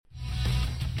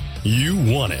You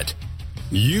want it.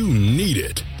 You need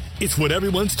it. It's what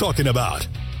everyone's talking about.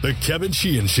 The Kevin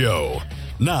Sheehan Show.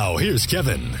 Now, here's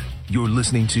Kevin. You're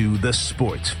listening to The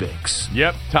Sports Fix.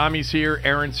 Yep, Tommy's here,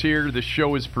 Aaron's here. The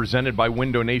show is presented by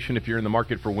Window Nation. If you're in the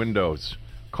market for windows,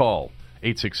 call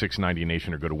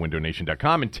 866-90Nation or go to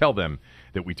windownation.com and tell them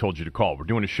that we told you to call. We're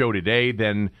doing a show today,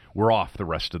 then we're off the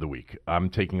rest of the week.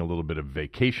 I'm taking a little bit of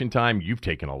vacation time. You've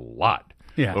taken a lot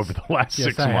over the last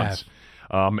 6 months.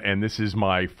 And this is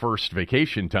my first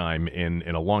vacation time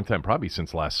in a long time, probably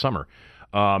since last summer.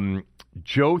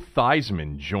 Joe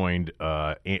Theismann joined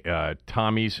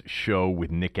Tommy's show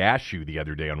with Nick Ashew the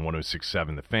other day on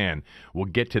 106.7 The Fan. We'll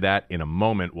get to that in a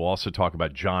moment. We'll also talk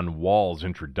about John Wall's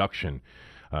introduction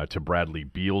to Bradley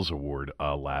Beal's award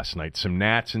last night. Some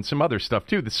Nats and some other stuff,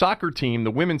 too. The soccer team,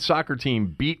 the women's soccer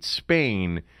team, beat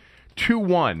Spain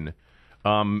 2-1,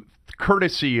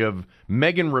 courtesy of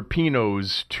Megan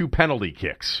Rapinoe's 2 penalty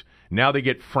kicks. Now they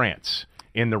get France.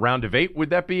 In the round of 8, would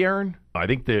that be, Aaron? I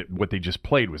think that what they just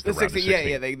played was the round of 16.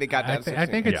 Yeah, they got that. I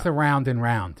think it's the round and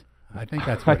round. I think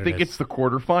that's what I think it's the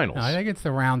quarterfinals. No, I think it's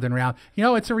the round and round. You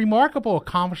know, it's a remarkable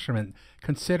accomplishment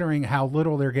considering how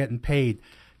little they're getting paid.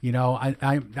 You know,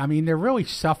 I mean, they're really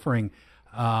suffering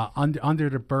under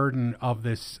the burden of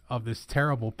this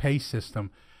terrible pay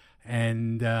system,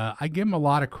 and I give them a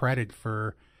lot of credit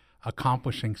for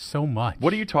accomplishing so much.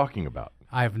 What are you talking about?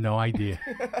 I have no idea.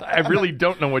 I really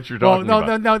don't know what you're talking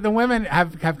about. No, the women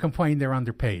have complained they're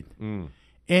underpaid. In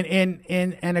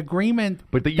an agreement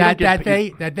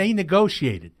that they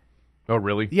negotiated. Oh,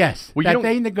 really? Yes, well,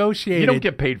 they negotiated. You don't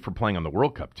get paid for playing on the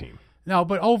World Cup team. No,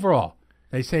 but overall,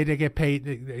 they say they get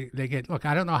paid. They get. Look,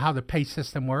 I don't know how the pay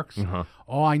system works.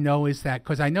 All I know is that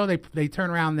because I know they turn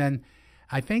around then.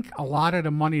 I think a lot of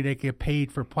the money they get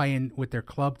paid for playing with their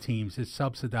club teams is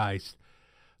subsidized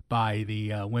by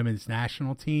the women's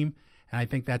national team, and I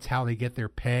think that's how they get their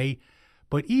pay.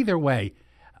 But either way,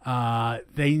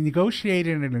 they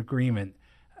negotiated an agreement,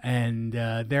 and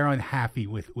they're unhappy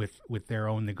with their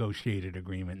own negotiated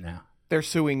agreement now. They're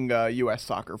suing U.S.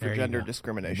 Soccer for gender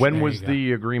discrimination. When was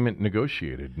the agreement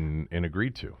negotiated and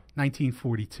agreed to?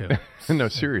 1942. No,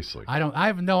 seriously. I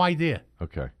have no idea.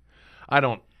 Okay. I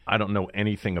don't know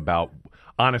anything about.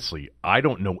 Honestly, I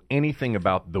don't know anything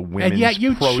about the women's and yet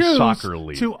you pro choose soccer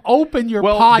league. To open your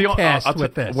podcast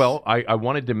with this. Well, I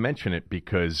wanted to mention it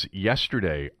because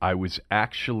yesterday I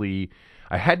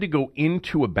had to go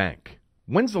into a bank.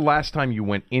 When's the last time you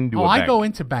went into a bank? I go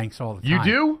into banks all the time. You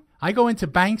do? I go into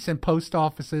banks and post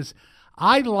offices.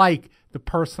 I like the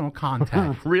personal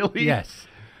contact. Really? Yes.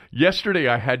 Yesterday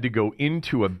I had to go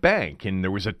into a bank and there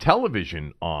was a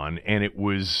television on and it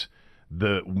was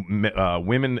the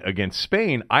women against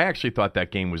Spain. I actually thought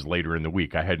that game was later in the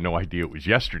week. I had no idea it was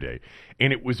yesterday.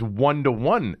 And it was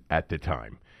 1-1 at the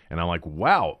time. And I'm like,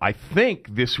 wow, I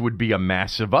think this would be a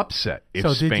massive upset if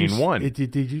Spain won.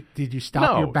 Did you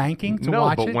stop your banking to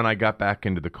watch it? No, but when I got back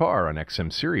into the car on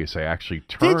XM Sirius, I actually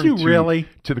turned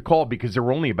to the call because there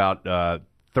were only about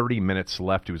 30 minutes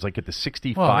left. It was like at the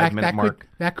 65-minute mark.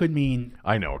 That could mean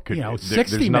I know it could.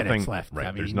 60 minutes left. Right,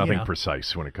 I mean, there's nothing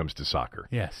precise when it comes to soccer.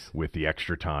 Yes, with the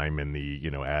extra time and the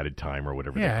added time or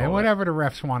whatever. Yeah, they call whatever the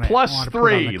refs want to. Plus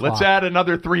 3. Let's add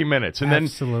another 3 minutes, and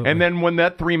Absolutely. then when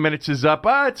that 3 minutes is up,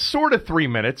 it's sort of 3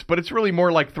 minutes, but it's really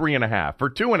more like 3.5 or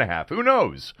 2.5. Who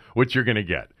knows what you're going to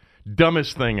get?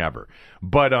 Dumbest thing ever.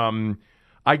 But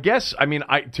I guess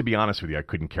to be honest with you, I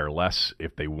couldn't care less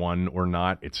if they won or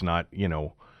not. It's not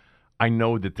I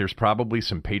know that there's probably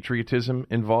some patriotism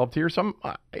involved here. So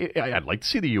I'd like to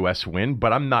see the U.S. win,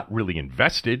 but I'm not really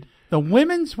invested. The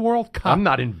Women's World Cup. I'm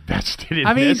not invested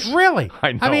in this. Really?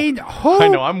 I know. I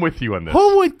know. I'm with you on this.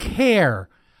 Who would care?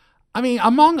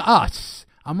 Among us,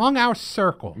 among our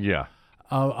circle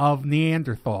of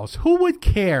Neanderthals, who would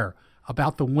care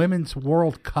about the Women's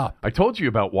World Cup? I told you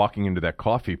about walking into that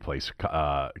coffee place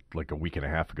like a week and a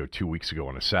half ago, 2 weeks ago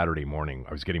on a Saturday morning.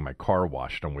 I was getting my car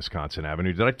washed on Wisconsin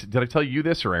Avenue. Did I tell you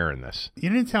this or Aaron this? You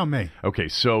didn't tell me. Okay,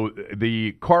 so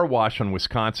the car wash on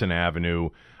Wisconsin Avenue,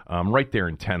 right there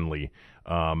in Tenley,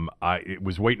 I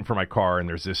was waiting for my car, and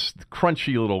there's this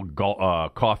crunchy little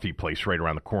coffee place right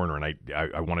around the corner, and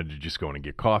I wanted to just go in and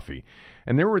get coffee.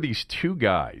 And there were these 2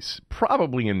 guys,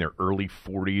 probably in their early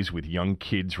 40s with young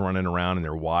kids running around, and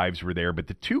their wives were there. But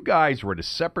the 2 guys were at a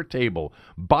separate table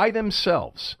by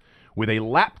themselves with a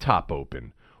laptop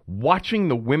open watching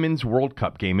the Women's World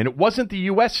Cup game. And it wasn't the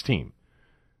U.S. team.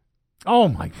 Oh,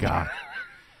 my God.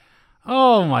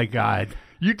 Oh, my God.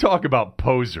 You talk about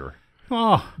poser.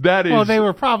 Oh, that is. Well, they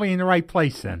were probably in the right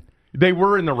place then. They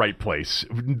were in the right place.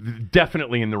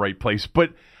 Definitely in the right place.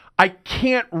 But I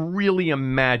can't really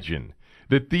imagine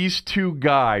that these 2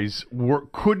 guys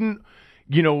couldn't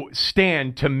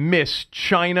stand to miss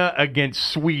China against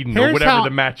Sweden or Here's whatever how- the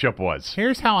matchup was.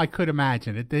 Here's how I could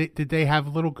imagine it. Did they have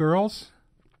little girls?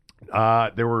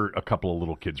 There were a couple of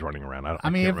little kids running around. I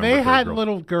mean, can't if remember they were had girls.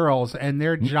 little girls and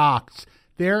they're jocks,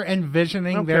 they're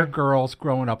envisioning their Okay. girls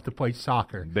growing up to play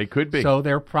soccer. They could be. So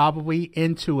they're probably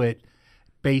into it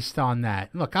based on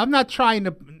that. Look, I'm not trying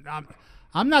to.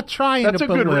 I'm not trying That's to a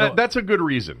good. belittle. That's a good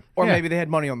reason. Or Yeah. maybe they had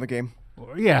money on the game.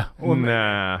 Yeah. Or,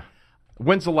 Nah.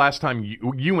 When's the last time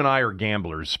you and I are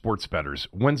gamblers, sports bettors?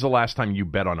 When's the last time you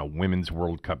bet on a Women's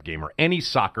World Cup game or any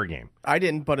soccer game? I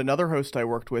didn't, but another host I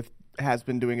worked with has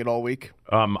been doing it all week.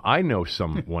 I know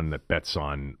someone that bets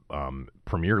on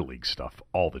Premier League stuff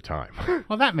all the time.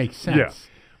 Well, that makes sense. Yeah.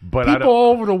 But I People don't,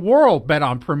 all over the world bet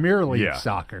on Premier League Yeah.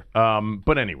 soccer.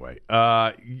 but anyway,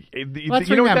 Let's you know what?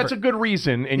 remember- That's a good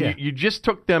reason, and Yeah. you just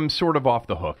took them sort of off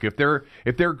the hook. If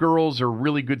their girls are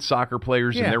really good soccer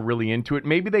players Yeah. and they're really into it,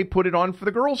 maybe they put it on for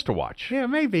the girls to watch. Yeah,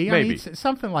 maybe. I mean,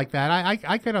 something like that.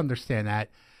 I could understand that.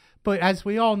 But as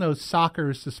we all know, soccer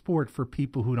is the sport for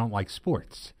people who don't like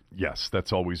sports. Yes,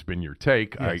 that's always been your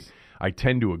take. Yes. I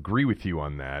tend to agree with you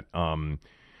on that.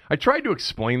 I tried to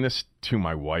explain this to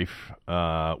my wife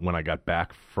when I got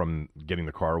back from getting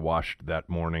the car washed that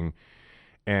morning,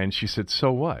 and she said,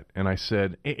 "So what?" And I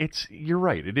said, "You're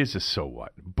right. It is a so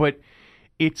what, but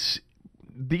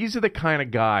these are the kind of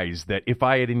guys that if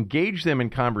I had engaged them in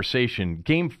conversation,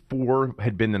 Game 4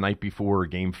 had been the night before, or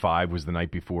Game 5 was the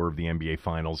night before of the NBA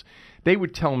Finals, they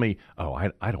would tell me, oh,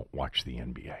 I don't watch the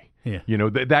NBA. Yeah.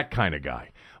 That kind of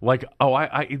guy. Like, oh,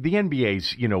 the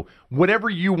NBA's, whatever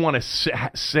you want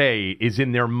to say is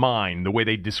in their mind, the way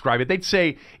they describe it. They'd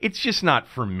say, it's just not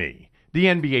for me. The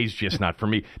NBA's just not for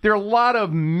me. There are a lot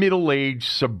of middle-aged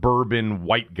suburban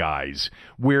white guys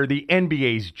where the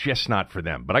NBA's just not for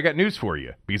them. But I got news for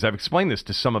you, because I've explained this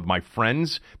to some of my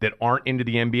friends that aren't into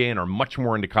the NBA and are much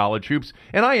more into college hoops.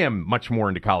 And I am much more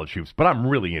into college hoops, but I'm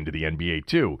really into the NBA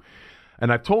too.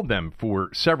 And I've told them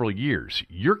for several years,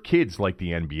 your kids like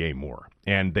the NBA more.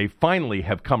 And they finally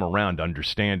have come around to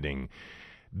understanding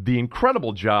the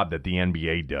incredible job that the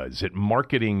NBA does at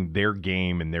marketing their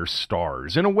game and their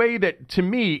stars in a way that, to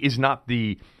me, is not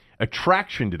the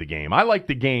attraction to the game. I like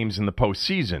the games in the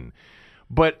postseason,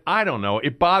 but I don't know.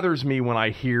 It bothers me when I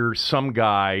hear some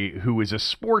guy who is a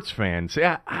sports fan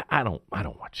say, I don't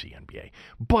watch the NBA.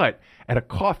 But at a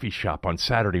coffee shop on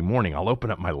Saturday morning, I'll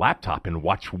open up my laptop and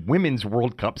watch Women's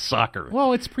World Cup soccer.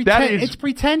 Well, it's it's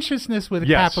pretentiousness with a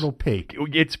capital P.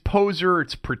 It's poser,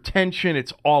 it's pretension,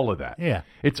 it's all of that. Yeah.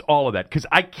 It's all of that. Because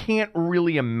I can't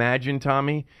really imagine,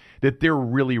 Tommy, that they're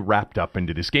really wrapped up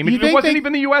into this game. It wasn't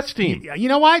even the U.S. team. You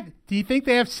know what? Do you think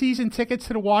they have season tickets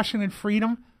to the Washington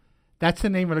Freedom? That's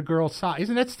the name of the girls' soccer.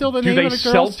 Isn't that still the name of the girls? Do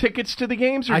they sell tickets to the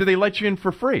games, or do they let you in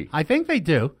for free? I think they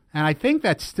do. And I think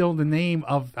that's still the name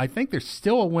of, I think there's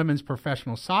still a women's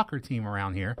professional soccer team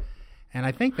around here. And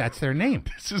I think that's their name.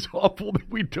 This is awful that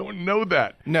we don't know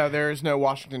that. No, there is no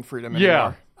Washington Freedom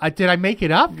anymore. Yeah. Did I make it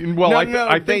up? Well,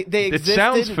 I think they it existed,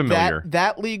 sounds familiar.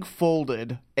 That league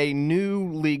folded. A new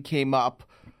league came up.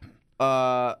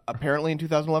 Apparently in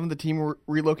 2011, the team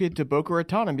relocated to Boca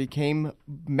Raton and became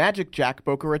Magic Jack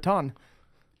Boca Raton.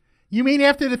 You mean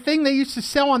after the thing they used to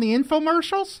sell on the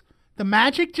infomercials? The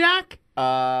Magic Jack?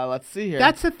 Let's see here.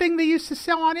 That's the thing they used to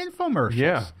sell on infomercials.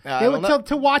 Yeah. They would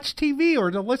to watch TV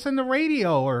or to listen to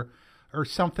radio or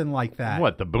something like that.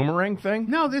 What, the boomerang thing?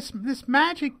 No, this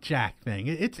Magic Jack thing.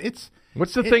 It's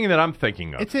What's the thing that I'm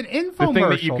thinking of? It's an infomercial. The thing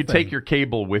that you could take your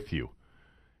cable with you.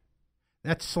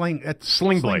 That's Slingblade.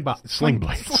 Slingbox.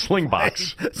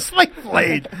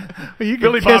 Slingblade. You can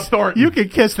Billy Bob Thornton. You can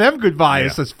kiss them goodbye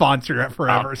as a sponsor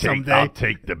forever someday. I'll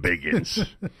take the biggins.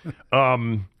 All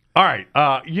right.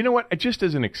 You know what? Just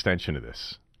as an extension of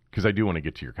this, because I do want to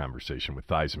get to your conversation with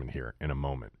Theismann here in a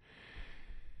moment.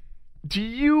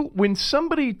 When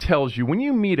somebody tells you, when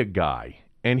you meet a guy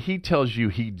and he tells you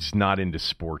he's not into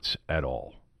sports at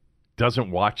all, doesn't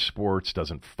watch sports,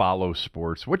 doesn't follow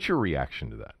sports, what's your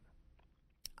reaction to that?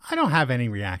 I don't have any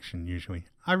reaction usually.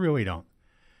 I really don't.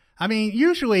 I mean,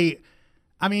 usually,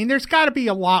 there's got to be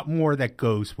a lot more that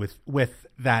goes with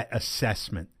that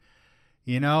assessment.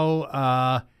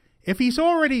 If he's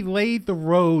already laid the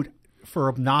road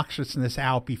for obnoxiousness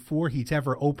out before he's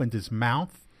ever opened his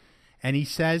mouth, and he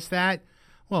says that,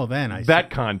 well, then I that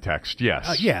context,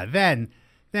 yes, then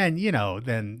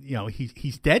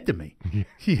he's dead to me,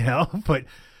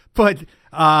 But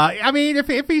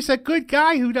if he's a good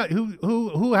guy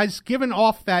who has given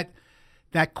off that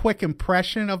quick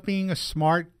impression of being a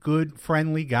smart, good,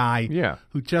 friendly guy,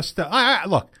 who just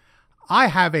look, I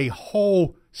have a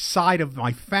whole side of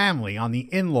my family on the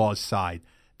in-laws side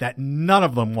that none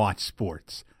of them watch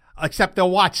sports, except they'll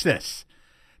watch this.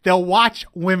 they'll watch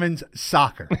women's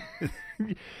soccer.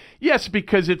 Yes,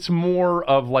 because it's more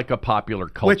of like a popular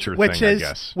culture thing, I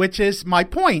guess. Which is my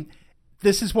point.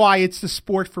 This is why it's the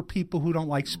sport for people who don't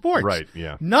like sports. Right,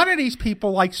 yeah. None of these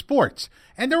people like sports.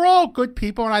 And they're all good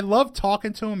people, and I love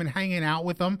talking to them and hanging out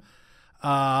with them.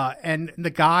 And the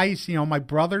guys, my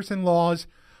brothers-in-laws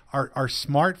are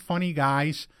smart, funny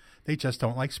guys. They just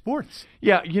don't like sports.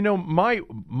 Yeah,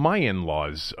 my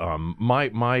in-laws,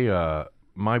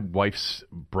 my wife's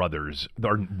brothers,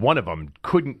 or one of them,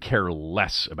 couldn't care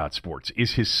less about sports.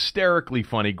 Is hysterically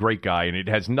funny, great guy, and it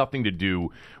has nothing to do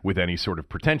with any sort of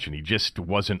pretension. He just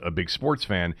wasn't a big sports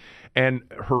fan. And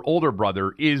her older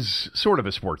brother is sort of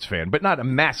a sports fan, but not a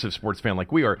massive sports fan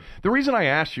like we are. The reason I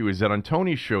asked you is that on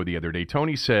Tony's show the other day,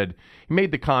 Tony said, he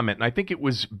made the comment, and I think it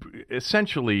was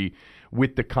essentially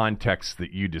with the context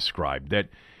that you described, that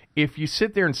if you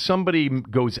sit there and somebody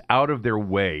goes out of their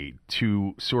way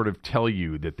to sort of tell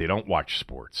you that they don't watch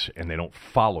sports and they don't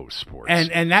follow sports,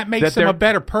 and that makes them a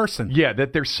better person. Yeah,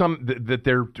 that that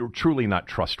they're truly not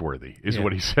trustworthy is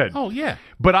what he said. Oh yeah.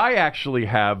 But I actually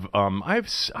have I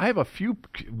have a few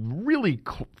really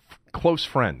close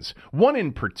friends. One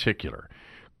in particular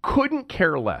couldn't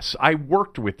care less. I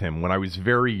worked with him when I was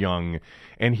very young,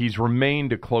 and he's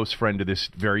remained a close friend to this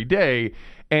very day.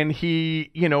 And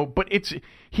he, but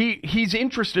he's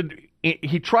interested.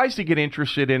 He tries to get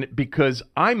interested in it because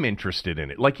I'm interested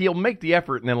in it. Like he'll make the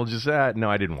effort, and then he'll just, no,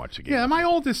 I didn't watch the game. Yeah, my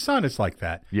oldest son is like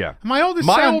that. Yeah, my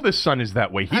oldest son is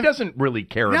that way. He doesn't really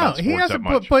care about sports he doesn't,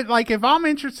 that much. But like if I'm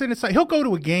interested in something, he'll go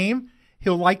to a game.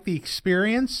 He'll like the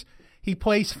experience. He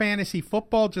plays fantasy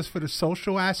football just for the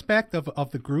social aspect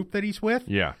of the group that he's with.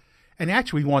 Yeah. And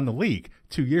actually won the league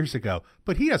 2 years ago.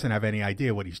 But he doesn't have any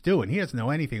idea what he's doing. He doesn't know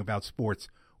anything about sports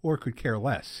or could care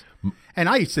less. And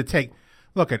I used to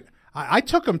I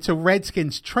took him to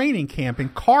Redskins training camp in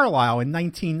Carlisle in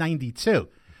 1992.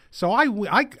 So I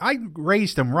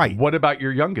raised him right. What about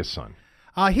your youngest son?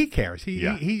 He cares.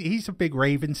 He's a big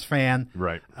Ravens fan.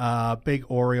 Right. Big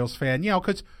Orioles fan.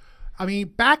 Because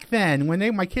back then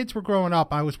when my kids were growing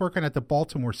up, I was working at the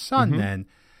Baltimore Sun then.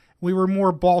 We were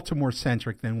more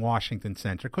Baltimore-centric than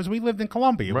Washington-centric because we lived in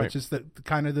Columbia, which is the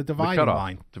kind of the dividing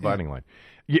line. Dividing line.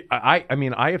 Yeah,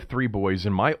 I have three boys,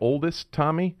 and my oldest,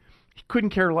 Tommy, he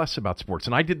couldn't care less about sports,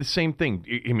 and I did the same thing.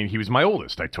 He was my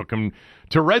oldest. I took him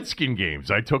to Redskin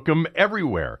games. I took him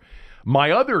everywhere.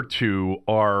 My other two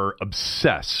are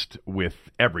obsessed with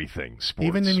everything sports.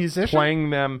 Even the musician? Playing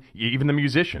them, even the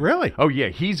musician. Really? Oh, yeah.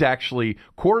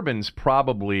 Corbin's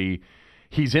probably...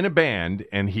 He's in a band,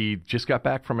 and he just got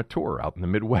back from a tour out in the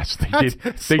Midwest. They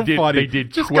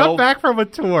did 12, got back from a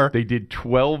tour. They did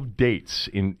 12 dates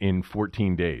in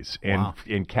 14 days,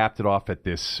 and capped it off at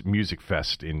this music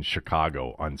fest in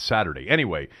Chicago on Saturday.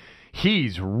 Anyway,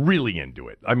 he's really into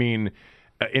it.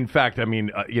 In fact,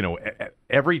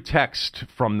 every text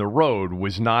from the road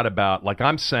was not about, like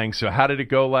I'm saying, so how did it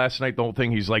go last night? The whole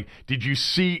thing, he's like, did you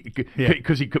see,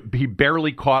 because he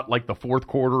barely caught like the fourth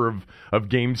quarter of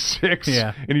game 6,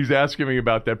 and he's asking me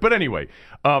about that. But anyway,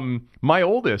 my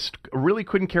oldest really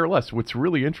couldn't care less. What's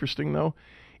really interesting, though,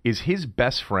 is his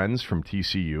best friends from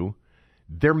TCU,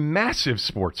 they're massive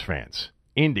sports fans.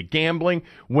 Into gambling.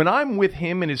 When I'm with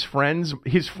him and his friends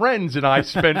and I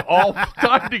spend all the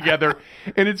time together,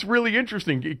 and it's really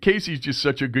interesting. Casey's just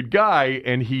such a good guy,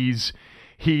 and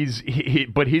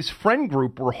but his friend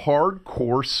group were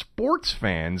hardcore sports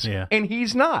fans, and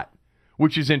he's not,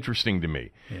 which is interesting to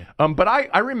me. Yeah. But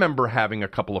I remember having a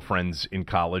couple of friends in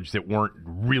college that weren't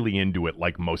really into it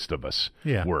like most of us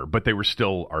were, but they were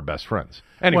still our best friends.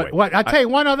 Anyway, I'll tell you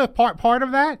one other part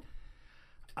of that.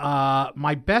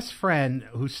 My best friend,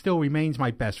 who still remains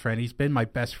my best friend, he's been my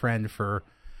best friend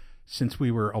since we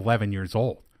were 11 years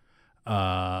old.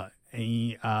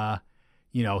 He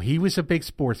was a big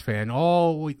sports fan.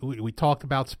 We talked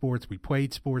about sports. We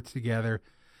played sports together.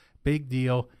 Big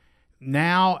deal.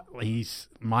 Now he's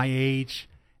my age,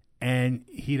 and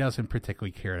he doesn't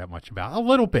particularly care that much about it. A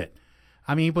little bit.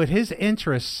 But his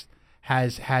interest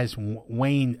has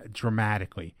waned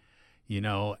dramatically.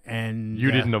 And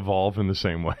you didn't evolve in the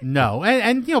same way. No,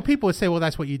 and people would say, "Well,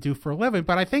 that's what you do for a living."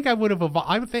 But I think I would have evolved.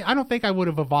 I don't think I would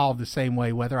have evolved the same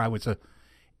way whether I was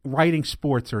writing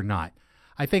sports or not.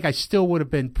 I think I still would have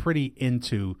been pretty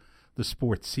into the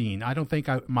sports scene. I don't think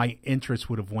my interest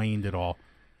would have waned at all.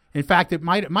 In fact, it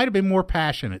might have been more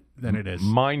passionate than it is.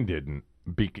 Mine didn't.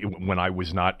 When I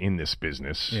was not in this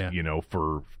business,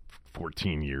 for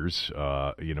 14 years,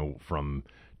 from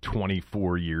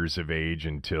 24 years of age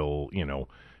until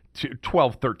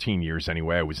 12, 13 years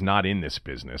anyway. I was not in this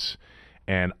business,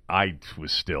 And I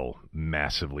was still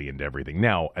massively into everything.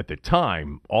 Now, at the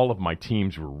time, all of my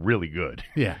teams were really good.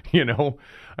 Yeah.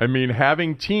 I mean,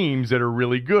 having teams that are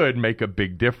really good make a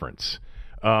big difference.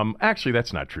 Actually,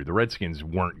 that's not true. The Redskins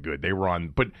weren't good. They were on,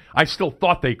 but I still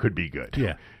thought they could be good.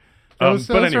 Yeah. Those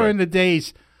anyway. are in the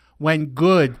days when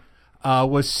good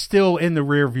was still in the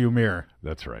rearview mirror.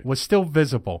 That's right. Was still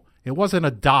visible. It wasn't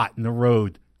a dot in the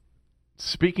road.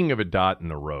 Speaking of a dot in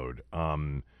the road,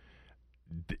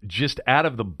 just out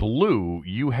of the blue,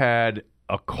 you had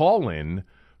a call-in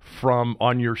from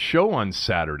on your show on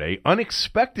Saturday,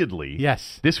 unexpectedly.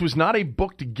 Yes. This was not a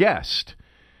booked guest.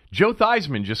 Joe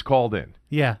Theismann just called in.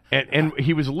 Yeah. And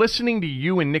he was listening to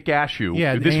you and Nick Ashew.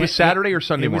 Yeah. This was Saturday or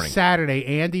Sunday morning? It was Saturday.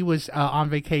 Andy was on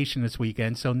vacation this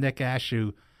weekend, so Nick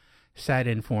Ashew sat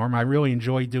in for him. I really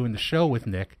enjoyed doing the show with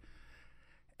Nick.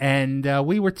 And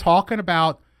we were talking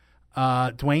about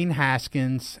Dwayne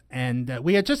Haskins, and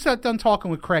we had just got done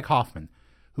talking with Craig Hoffman,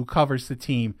 who covers the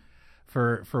team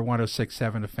for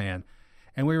 106.7 The Fan.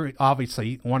 And we were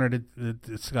obviously, one of the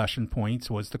discussion points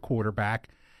was the quarterback,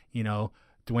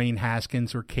 Dwayne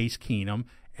Haskins or Case Keenum.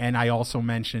 And I also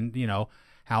mentioned,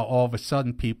 how all of a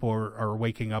sudden people are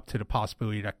waking up to the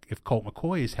possibility that if Colt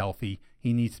McCoy is healthy,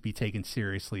 he needs to be taken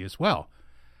seriously as well.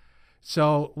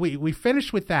 So we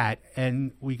finished with that,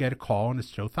 and we get a call, and it's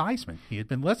Joe Theismann. He had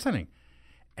been listening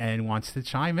and wants to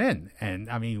chime in. And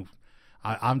I mean,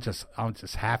 I'm just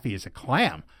happy as a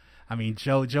clam. I mean,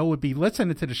 Joe would be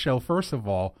listening to the show first of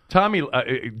all. Tommy,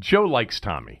 Joe likes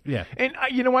Tommy. Yeah, and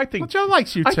I think Joe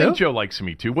likes you too. I think Joe likes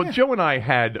me too. Well, yeah. Joe and I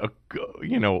had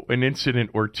an incident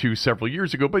or two several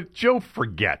years ago, but Joe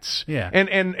forgets. Yeah,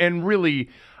 and really,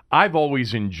 I've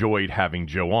always enjoyed having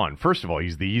Joe on. First of all,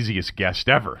 he's the easiest guest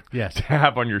ever to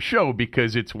have on your show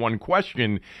because it's one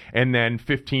question, and then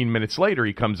 15 minutes later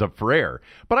he comes up for air.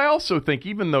 But I also think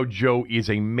even though Joe is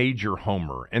a major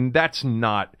homer, and that's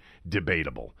not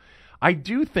debatable, I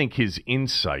do think his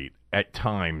insight at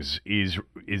times is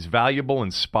valuable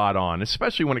and spot on,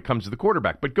 especially when it comes to the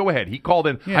quarterback. But go ahead. He called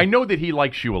in. Yeah. I know that he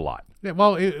likes you a lot.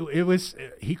 Well,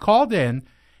 he called in,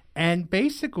 and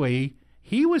basically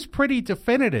he was pretty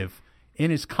definitive in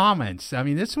his comments. I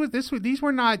mean, these were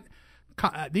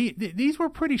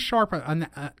pretty sharp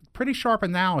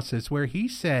analysis where he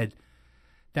said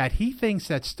that he thinks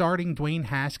that starting Dwayne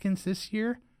Haskins this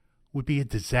year would be a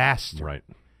disaster. Right.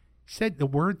 He said the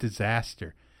word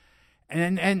disaster.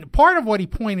 And part of what he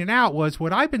pointed out was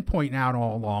what I've been pointing out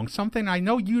all along, something I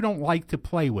know you don't like to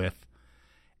play with,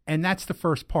 and that's the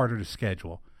first part of the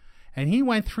schedule. And he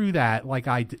went through that like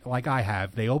I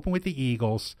have. They open with the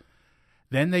Eagles,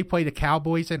 then they play the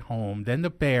Cowboys at home, then the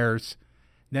Bears,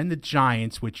 then the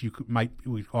Giants, which you might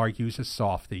argue is a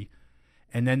softie,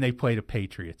 and then they play the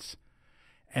Patriots.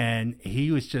 And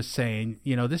he was just saying,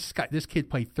 this kid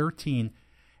played 13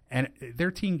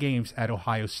 games at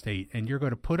Ohio State, and you're going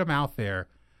to put him out there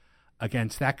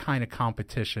against that kind of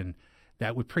competition.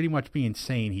 That would pretty much be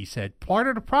insane. He said part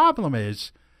of the problem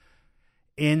is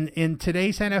in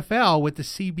today's NFL with the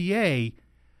CBA,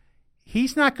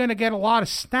 he's not going to get a lot of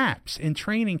snaps in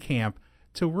training camp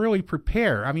to really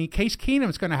prepare. I mean, Case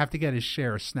Keenum's going to have to get his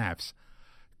share of snaps.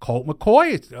 Colt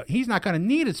McCoy, he's not going to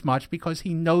need as much because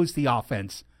he knows the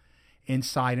offense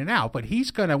inside and out, but he's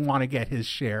going to want to get his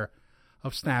share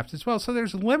of snaps as well. So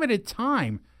there's limited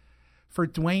time for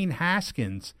Dwayne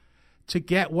Haskins to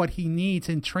get what he needs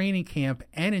in training camp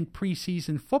and in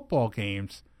preseason football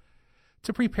games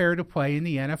to prepare to play in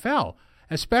the NFL,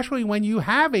 especially when you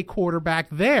have a quarterback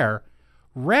there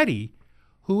ready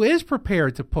who is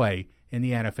prepared to play in the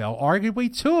NFL,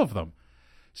 arguably two of them.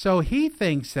 So he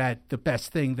thinks that the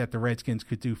best thing that the Redskins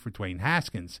could do for Dwayne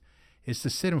Haskins is to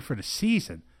sit him for the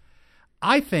season.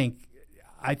 I think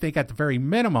at the very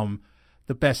minimum,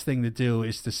 the best thing to do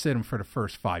is to sit him for the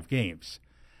first 5 games.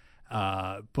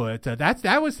 But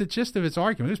that was the gist of his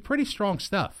argument. It was pretty strong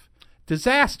stuff.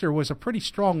 Disaster was a pretty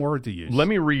strong word to use. Let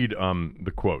me read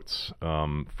the quotes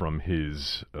from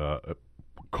his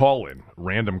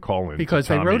random call-in. Because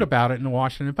they wrote about it in the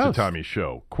Washington Post. To Tommy's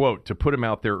show. Quote, to put him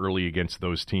out there early against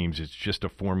those teams, it's just a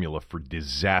formula for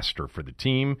disaster for the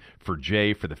team, for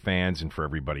Jay, for the fans, and for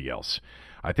everybody else.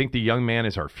 I think the young man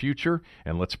is our future,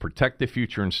 and let's protect the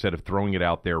future instead of throwing it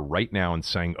out there right now and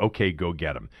saying, okay, go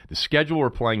get him. The schedule we're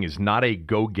playing is not a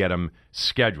go get him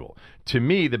schedule. To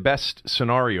me, the best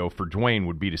scenario for Dwayne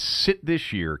would be to sit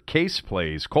this year, Case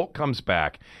plays, Colt comes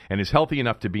back, and is healthy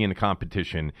enough to be in the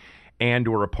competition and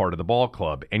or a part of the ball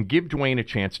club, and give Dwayne a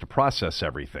chance to process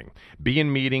everything. Be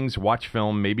in meetings, watch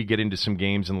film, maybe get into some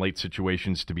games in late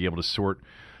situations to be able to sort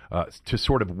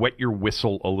of wet your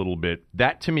whistle a little bit.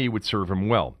 That, to me, would serve him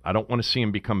well. I don't want to see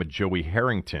him become a Joey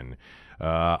Harrington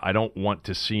I don't want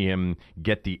to see him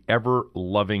get the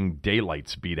ever-loving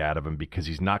daylights beat out of him because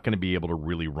he's not going to be able to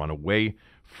really run away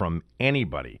from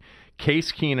anybody.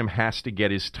 Case Keenum has to get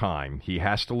his time. He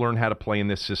has to learn how to play in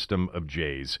this system of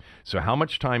Jays. So how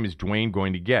much time is Dwayne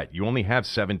going to get? You only have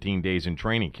 17 days in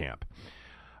training camp.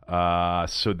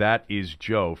 So that is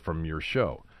Joe from your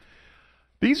show.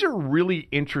 These are really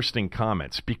interesting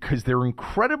comments because they're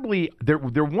incredibly, they're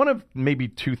one of maybe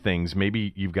two things.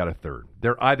 Maybe you've got a third.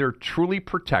 They're either truly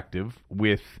protective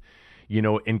with,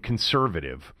 and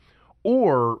conservative,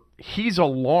 or he's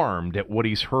alarmed at what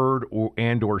he's heard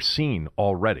or seen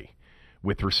already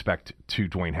with respect to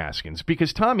Dwayne Haskins.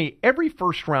 Because, Tommy, every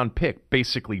first-round pick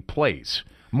basically plays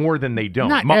more than they don't.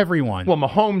 Not everyone. Well,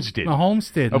 Mahomes did.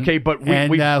 Mahomes didn't. Okay, but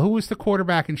who was the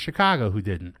quarterback in Chicago who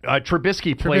didn't?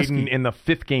 Trubisky played in the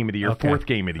fifth game of the year, fourth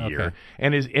game of the year,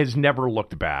 and has never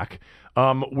looked back.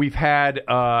 We've had,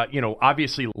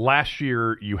 obviously last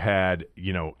year you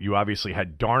obviously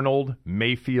had Darnold,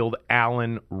 Mayfield,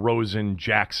 Allen, Rosen,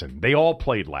 Jackson. They all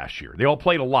played last year. They all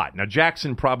played a lot. Now,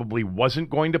 Jackson probably wasn't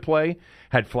going to play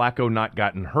had Flacco not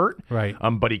gotten hurt. Right.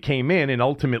 But he came in and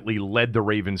ultimately led the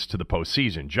Ravens to the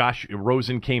postseason. Josh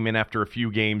Rosen came in after a few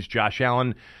games. Josh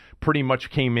Allen pretty much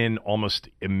came in almost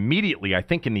immediately, I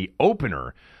think, in the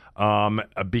opener.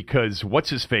 Because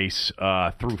what's-his-face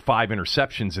threw 5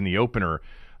 interceptions in the opener.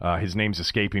 His name's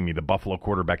escaping me, the Buffalo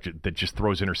quarterback that just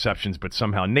throws interceptions, but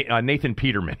somehow Nathan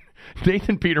Peterman.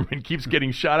 Nathan Peterman keeps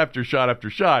getting shot after shot after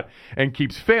shot and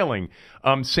keeps failing.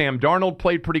 Sam Darnold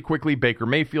played pretty quickly. Baker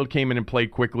Mayfield came in and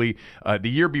played quickly. The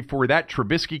year before that,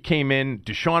 Trubisky came in.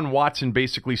 Deshaun Watson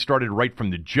basically started right from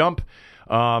the jump.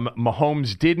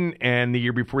 Mahomes didn't, and the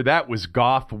year before that was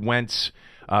Goff, Wentz,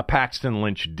 Paxton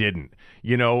Lynch didn't.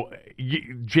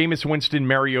 Jameis Winston,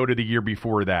 Mariota the year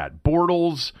before that.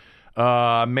 Bortles,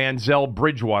 Manziel,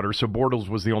 Bridgewater, so Bortles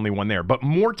was the only one there. But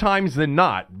more times than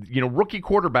not, rookie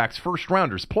quarterbacks,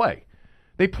 first-rounders play.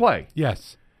 They play.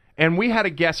 Yes. And we had a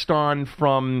guest on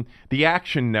from the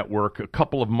Action Network a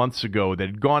couple of months ago that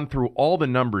had gone through all the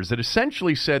numbers that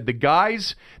essentially said the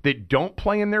guys that don't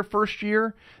play in their first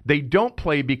year, they don't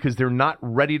play because they're not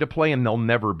ready to play and they'll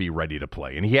never be ready to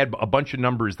play. And he had a bunch of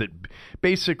numbers that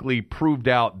basically proved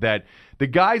out that the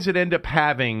guys that end up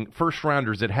having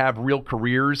first-rounders that have real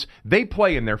careers, they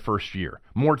play in their first year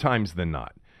more times than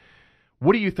not.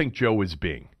 What do you think Joe is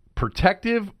being?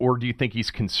 Protective, or do you think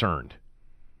he's concerned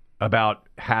about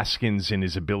Haskins and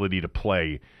his ability to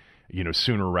play,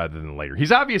 sooner rather than later?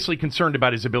 He's obviously concerned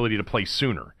about his ability to play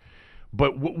sooner.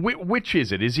 But which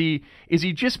is it? Is he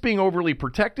just being overly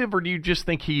protective, or do you just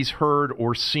think he's heard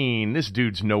or seen this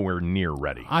dude's nowhere near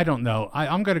ready? I don't know.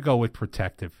 I'm going to go with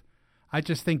protective. I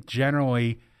just think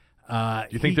generally.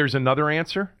 You think there's another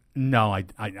answer? No,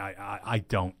 I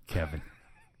don't, Kevin.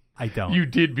 I don't. You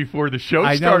did before the show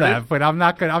started. I know that, but I'm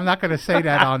not going to say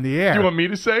that on the air. Do you want me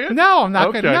to say it? No, I'm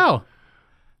not going to.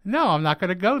 No, I'm not going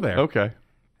to go there. Okay.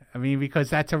 I mean,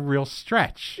 because that's a real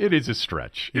stretch. It is a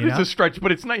stretch. It is a stretch,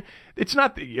 but it's not. It's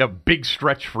not a big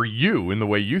stretch for you in the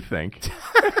way you think.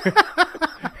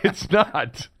 It's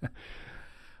not.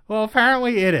 Well,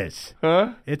 apparently it is.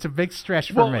 Huh? It's a big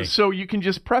stretch for me. So you can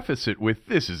just preface it with,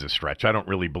 this is a stretch. I don't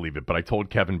really believe it, but I told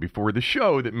Kevin before the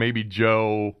show that maybe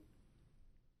Joe...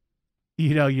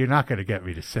 you're not going to get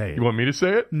me to say it. You want me to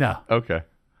say it? No. Okay.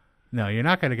 No, you're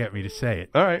not going to get me to say it.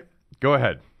 All right. Go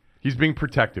ahead. He's being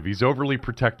protective. He's overly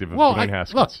protective of Dwayne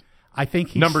Haskins. Look, I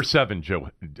think he's... Number 7,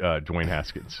 Dwayne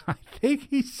Haskins. I think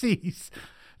he sees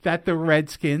that the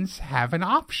Redskins have an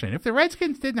option. If the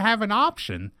Redskins didn't have an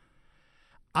option,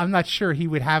 I'm not sure he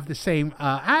would have the same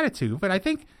attitude. But I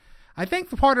think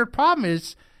the part of the problem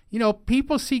is,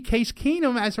 people see Case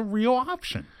Keenum as a real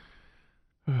option.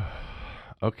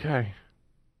 Okay.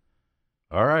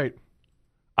 All right.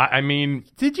 I mean...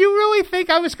 Did you really think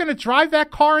I was going to drive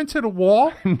that car into the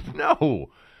wall?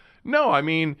 No. I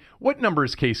mean, what number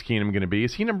is Case Keenum going to be?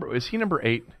 Is he number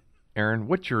 8, Aaron?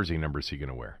 What jersey number is he going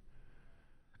to wear?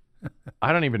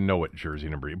 I don't even know what jersey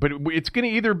number, but it's going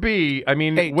to either be,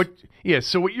 8.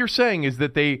 So what you're saying is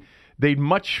that they'd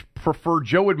much prefer,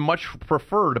 Joe would much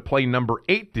prefer to play number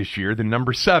 8 this year than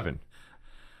number 7.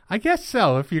 I guess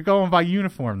so, if you're going by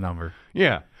uniform number.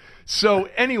 Yeah. So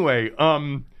anyway,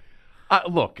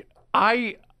 look,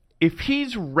 if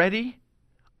he's ready,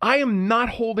 I am not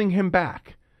holding him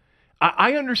back.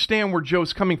 I understand where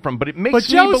Joe's coming from, but it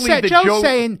makes me believe that Joe's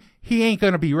saying he ain't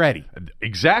going to be ready.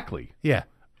 Exactly. Yeah.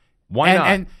 Why not?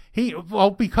 And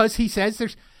because he says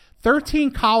there's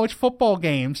 13 college football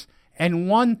games and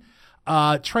 1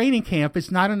 training camp is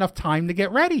not enough time to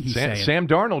get ready, he's saying. Sam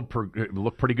Darnold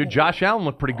looked pretty good. Josh Allen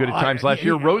looked pretty good at times last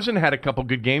year. Rosen had a couple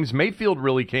good games. Mayfield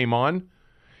really came on.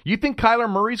 You think Kyler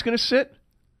Murray's going to sit?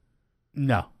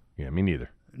 No. Yeah, me neither.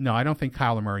 No, I don't think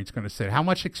Kyler Murray's going to sit. How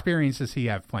much experience does he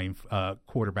have playing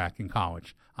quarterback in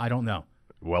college? I don't know.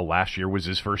 Well, last year was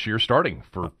his first year starting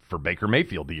for Baker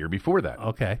Mayfield. The year before that.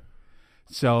 Okay.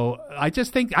 So I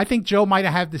think Joe might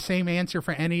have had the same answer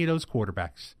for any of those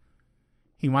quarterbacks.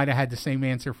 He might have had the same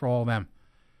answer for all of them.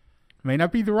 It may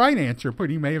not be the right answer, but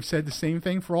he may have said the same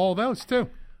thing for all of those too.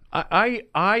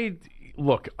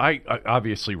 Look, I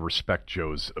obviously respect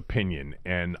Joe's opinion,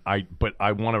 but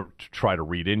I want to try to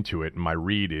read into it. And my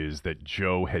read is that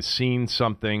Joe has seen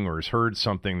something or has heard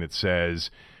something that says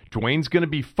Dwayne's going to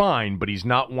be fine, but he's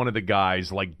not one of the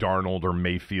guys like Darnold or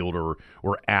Mayfield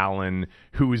or Allen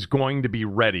who is going to be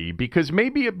ready because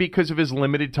of his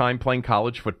limited time playing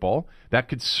college football. That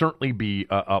could certainly be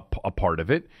a part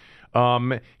of it.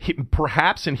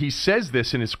 Perhaps, and he says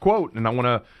this in his quote, and I want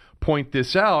to point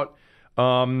this out.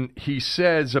 He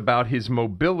says about his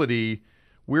mobility,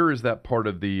 where is that part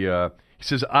of the he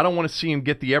says, I don't want to see him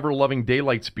get the ever-loving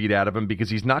daylight speed out of him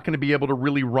because he's not going to be able to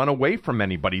really run away from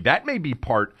anybody. That may be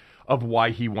part of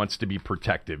why he wants to be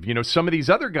protective. You know, some of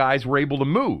these other guys were able to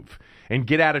move and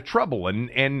get out of trouble.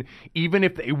 And even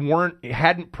if they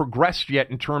hadn't progressed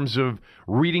yet in terms of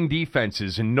reading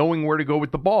defenses and knowing where to go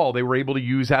with the ball, they were able to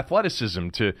use athleticism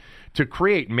to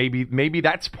create. Maybe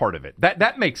that's part of it.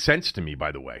 That makes sense to me,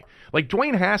 by the way. Like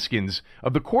Dwayne Haskins,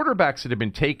 of the quarterbacks that have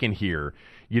been taken here,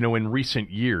 you know, in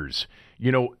recent years,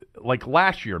 you know, like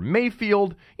last year,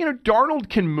 Mayfield, you know, Darnold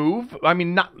can move. I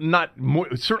mean, not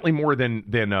more, certainly more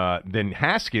than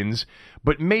Haskins,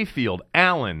 but Mayfield,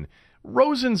 Allen,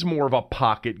 Rosen's more of a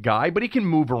pocket guy, but he can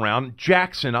move around.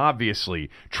 Jackson, obviously.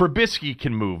 Trubisky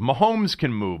can move. Mahomes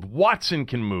can move. Watson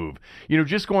can move. You know,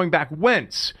 just going back,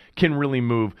 Wentz can really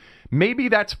move. Maybe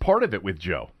that's part of it with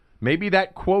Joe. Maybe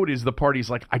that quote is the part he's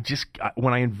like,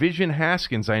 when I envision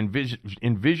Haskins, I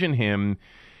envision him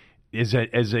as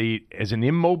an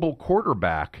immobile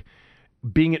quarterback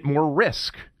being at more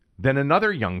risk than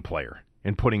another young player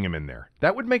and putting him in there.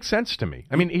 That would make sense to me.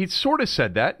 I mean, he sort of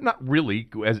said that, not really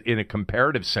as in a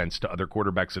comparative sense to other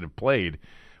quarterbacks that have played,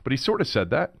 but he sort of said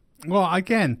that. Well,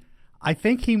 again, I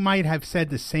think he might have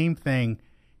said the same thing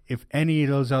if any of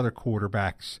those other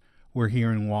quarterbacks were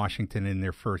here in Washington in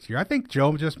their first year. I think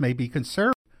Joe just may be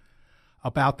conservative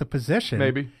about the position.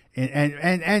 Maybe.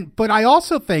 But I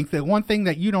also think that one thing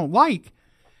that you don't like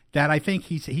that I think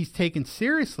he's taken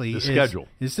seriously is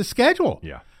the schedule.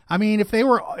 Yeah. I mean, if they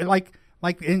were like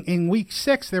in week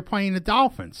 6, they're playing the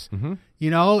Dolphins. Mm-hmm. You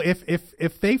know,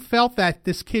 if they felt that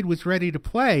this kid was ready to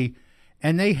play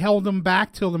and they held him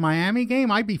back till the Miami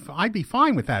game, I'd be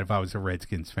fine with that if I was a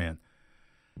Redskins fan.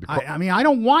 I mean, I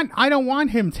don't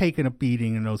want him taking a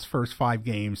beating in those first 5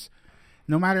 games.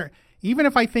 No matter, even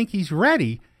if I think he's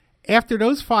ready, after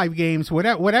those 5 games,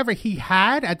 whatever he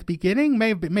had at the beginning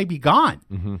may be gone,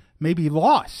 mm-hmm. may be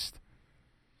lost.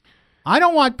 I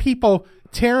don't want people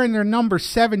tearing their number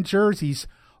 7 jerseys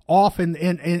off in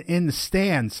the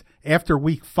stands after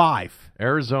week 5.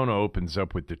 Arizona opens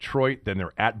up with Detroit, then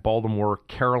they're at Baltimore,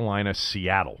 Carolina,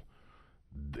 Seattle.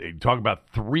 They talk about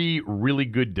 3 really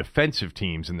good defensive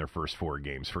teams in their first 4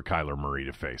 games for Kyler Murray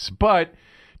to face. But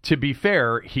to be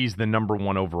fair, he's the number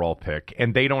 1 overall pick,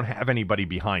 and they don't have anybody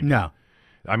behind him. No.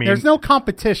 I mean, there's no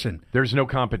competition. There's no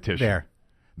competition.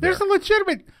 There's a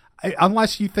legitimate,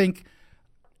 unless you think,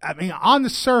 I mean, on the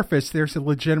surface, there's a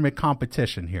legitimate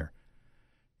competition here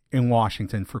in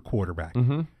Washington for quarterback.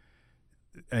 Mm-hmm.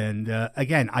 And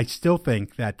again, I still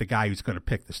think that the guy who's going to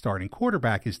pick the starting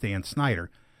quarterback is Dan Snyder,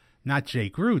 not Jay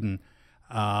Gruden,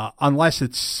 unless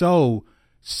it's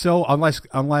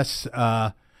unless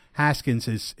Haskins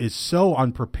is so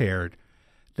unprepared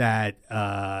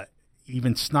that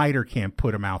even Snyder can't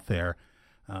put him out there.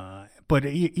 But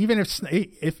even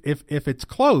if it's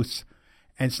close,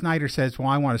 and Snyder says, "Well,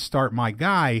 I want to start my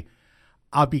guy,"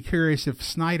 I'll be curious if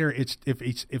Snyder,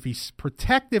 if he's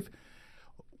protective.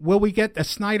 Will we get a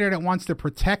Snyder that wants to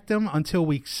protect him until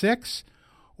week 6,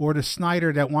 or the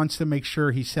Snyder that wants to make sure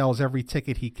he sells every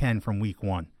ticket he can from week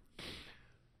 1?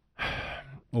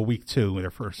 Well, week 2,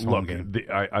 their first home game.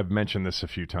 I've mentioned this a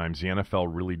few times. The NFL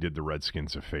really did the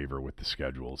Redskins a favor with the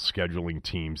schedule, scheduling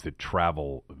teams that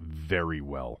travel very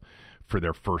well for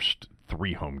their first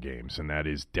 3 home games, and that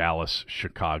is Dallas,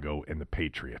 Chicago, and the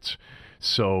Patriots.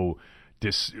 So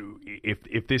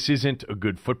if this isn't a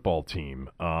good football team,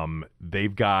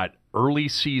 they've got early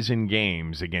season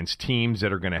games against teams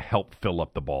that are going to help fill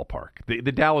up the ballpark.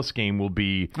 The Dallas game will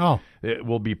be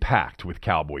packed with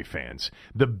Cowboy fans.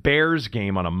 The Bears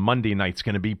game on a Monday night is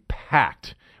going to be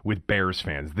packed with Bears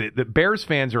fans. The Bears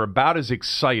fans are about as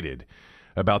excited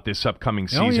about this upcoming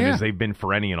season yeah. as they've been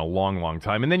for any in a long, long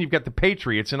time. And then you've got the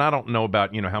Patriots, and I don't know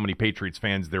about how many Patriots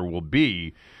fans there will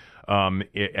be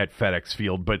at FedEx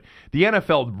Field, but the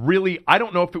NFL really, I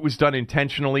don't know if it was done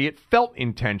intentionally. It felt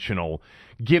intentional,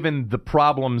 given the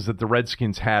problems that the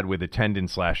Redskins had with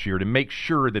attendance last year, to make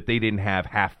sure that they didn't have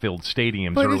half-filled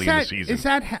stadiums early in the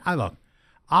season. Look,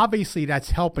 obviously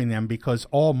that's helping them because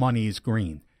all money is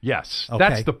green. Yes, okay.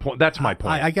 That's the point. That's my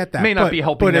point. I get that. It may not be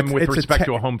helping them with respect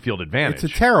to a home field advantage.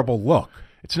 It's a terrible look.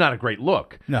 It's not a great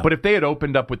look. No. But if they had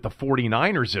opened up with the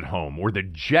 49ers at home or the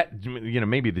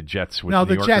maybe the Jets with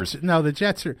New Yorkers.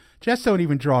 The Jets don't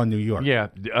even draw in New York. Yeah,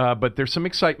 but there's some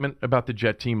excitement about the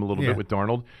Jet team a little bit with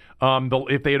Darnold.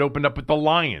 If they had opened up with the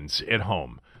Lions at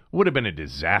home, would have been a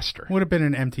disaster. Would have been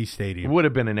an empty stadium. Would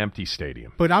have been an empty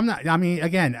stadium. But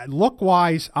again,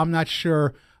 look-wise, I'm not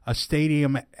sure a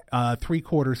stadium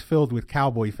 3/4 filled with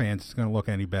Cowboy fans is going to look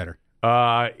any better.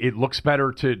 It looks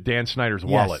better to Dan Snyder's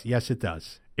wallet. Yes, it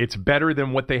does. It's better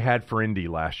than what they had for Indy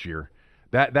last year.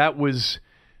 That was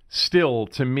still,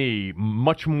 to me,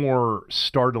 much more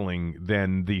startling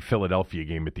than the Philadelphia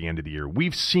game at the end of the year.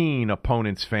 We've seen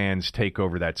opponents' fans take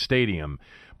over that stadium,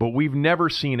 but we've never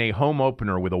seen a home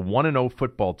opener with a 1-0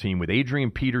 football team with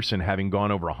Adrian Peterson having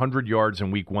gone over 100 yards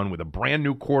in week 1 with a brand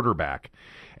new quarterback,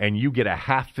 and you get a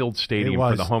half-filled stadium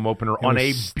for the home opener on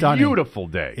a beautiful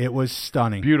day. It was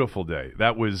stunning. Beautiful day.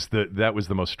 That was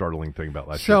the most startling thing about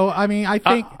last year. So, I mean, I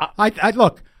think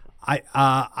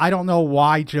I don't know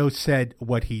why Joe said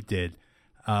what he did.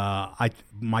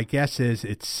 My guess is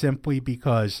it's simply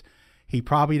because he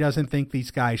probably doesn't think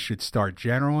these guys should start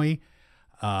generally.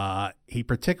 He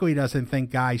particularly doesn't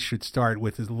think guys should start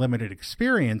with his limited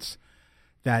experience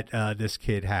that this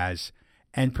kid has,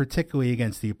 and particularly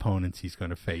against the opponents he's going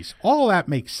to face. All that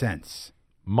makes sense.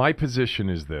 My position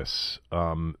is this.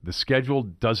 The schedule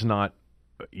does not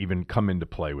even come into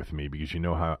play with me because you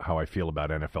know how I feel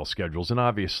about NFL schedules. And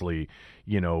obviously,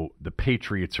 the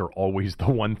Patriots are always the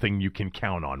one thing you can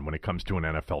count on when it comes to an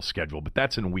NFL schedule. But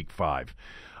that's in week 5.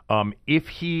 If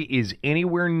he is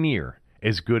anywhere near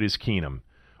as good as Keenum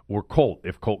or Colt,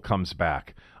 if Colt comes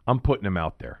back, I'm putting him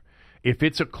out there. If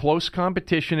it's a close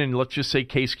competition, and let's just say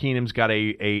Case Keenum's got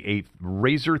a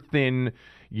razor-thin,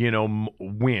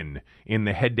 win in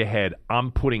the head-to-head,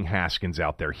 I'm putting Haskins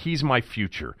out there. He's my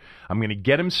future. I'm going to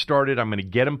get him started. I'm going to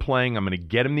get him playing. I'm going to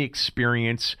get him the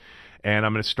experience, and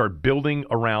I'm going to start building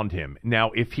around him. Now,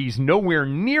 if he's nowhere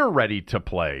near ready to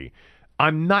play,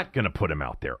 I'm not going to put him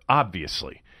out there,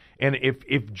 obviously. And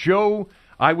if Joe,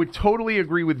 I would totally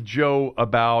agree with Joe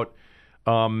about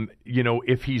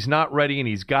if he's not ready and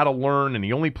he's got to learn and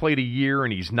he only played a year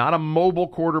and he's not a mobile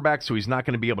quarterback, so he's not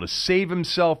going to be able to save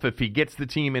himself if he gets the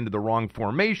team into the wrong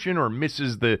formation or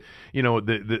misses the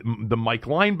Mike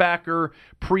linebacker,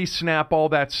 pre-snap, all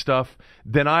that stuff,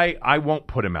 then I won't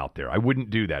put him out there. I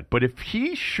wouldn't do that. But if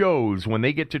he shows when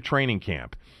they get to training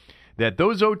camp that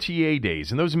those OTA days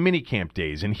and those minicamp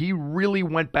days, and he really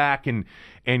went back and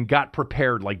got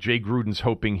prepared like Jay Gruden's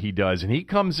hoping he does, and he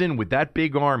comes in with that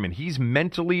big arm and he's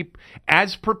mentally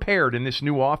as prepared in this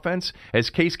new offense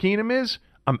as Case Keenum is,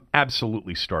 I'm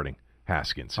absolutely starting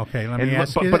Haskins. Okay, let me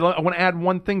ask you. But I want to add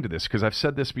one thing to this because I've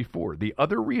said this before. The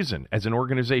other reason, as an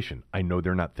organization, I know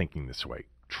they're not thinking this way.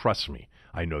 Trust me,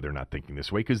 I know they're not thinking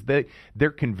this way because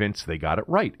they're convinced they got it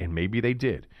right, and maybe they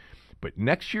did. But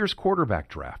next year's quarterback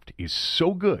draft is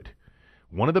so good,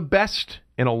 one of the best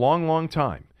in a long, long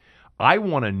time. I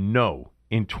want to know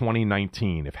in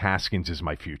 2019 if Haskins is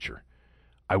my future.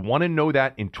 I want to know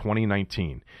that in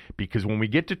 2019 because when we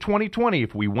get to 2020,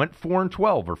 if we went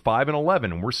 4-12 or 5-11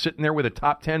 and we're sitting there with a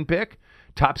top 10 pick,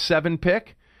 top 7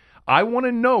 pick, I want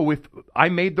to know if I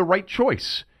made the right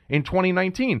choice in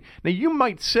 2019. Now, you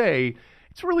might say,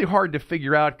 it's really hard to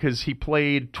figure out because he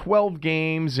played 12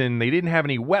 games and they didn't have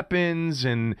any weapons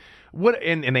and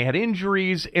they had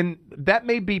injuries, and that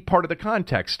may be part of the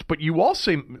context. But you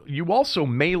also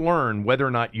may learn whether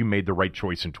or not you made the right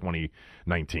choice in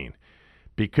 2019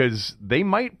 because they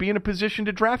might be in a position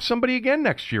to draft somebody again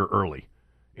next year early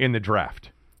in the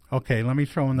draft. Okay, let me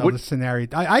throw another scenario.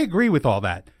 I agree with all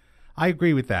that. I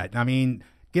agree with that. I mean,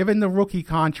 given the rookie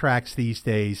contracts these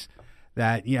days,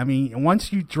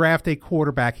 once you draft a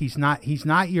quarterback, he's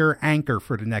not your anchor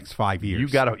for the next 5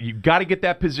 years. You gotta get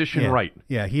that position right.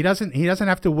 Yeah, he doesn't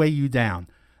have to weigh you down.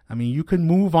 I mean, you can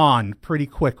move on pretty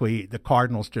quickly. The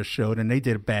Cardinals just showed, and they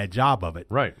did a bad job of it.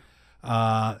 Right.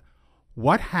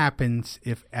 What happens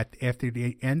if after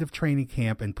the end of training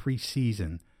camp and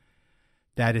preseason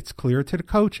that it's clear to the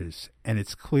coaches and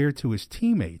it's clear to his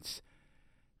teammates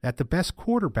that the best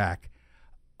quarterback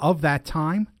of that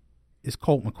time is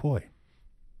Colt McCoy?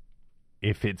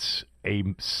 if it's a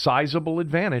sizable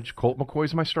advantage, Colt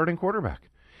McCoy's my starting quarterback.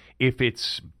 If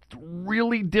it's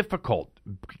really difficult,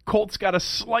 Colt's got a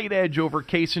slight edge over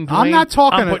Case and Dwayne. I'm not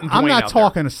talking. I'm Dwayne not out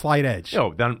talking a slight edge. there.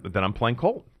 No, then I'm playing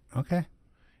Colt. Okay.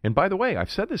 And by the way,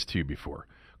 I've said this to you before.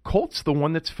 Colt's the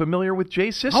one that's familiar with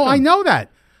Jay's system. Oh, I know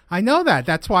that.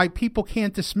 That's why people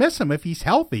can't dismiss him. If he's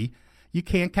healthy, you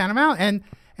can't count him out. And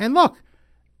look,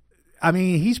 I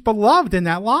mean, he's beloved in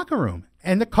that locker room,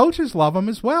 and the coaches love him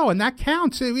as well, and that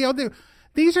counts.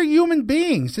 These are human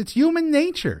beings. It's human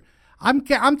nature. I'm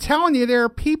telling you, there are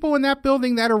people in that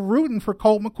building that are rooting for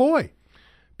Colt McCoy.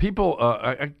 People,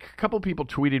 a couple people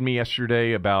tweeted me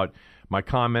yesterday about my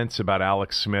comments about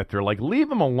Alex Smith. They're like, leave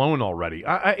him alone already.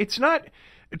 It's not.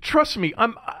 Trust me,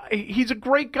 he's a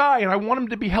great guy, and I want him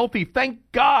to be healthy. Thank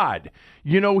God.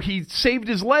 He saved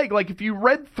his leg. Like, if you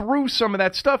read through some of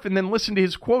that stuff and then listened to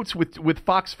his quotes with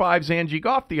Fox 5's Angie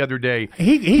Goff the other day,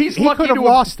 he could have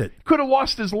lost it. Could have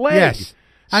lost his leg. Yes.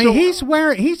 I mean,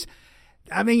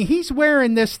 he's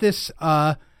wearing this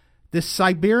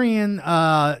Siberian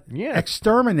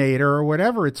exterminator or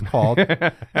whatever it's called.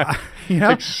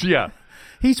 Yeah.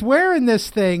 He's wearing this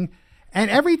thing. And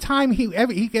every time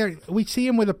we see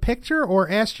him with a picture or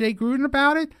ask Jay Gruden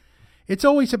about it, it's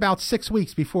always about 6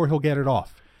 weeks before he'll get it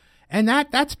off. And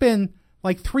that's been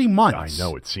like 3 months. I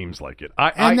know, it seems like it.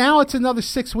 Now it's another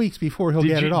 6 weeks before he'll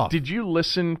get it off. Did you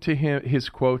listen to his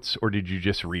quotes, or did you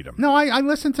just read them? No, I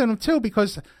listened to them too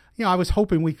because I was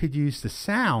hoping we could use the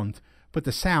sound, but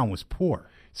the sound was poor.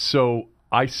 So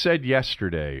I said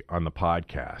yesterday on the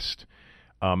podcast,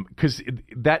 because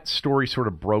that story sort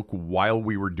of broke while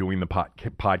we were doing the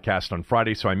podcast on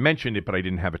Friday, so I mentioned it, but I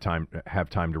didn't have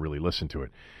time to really listen to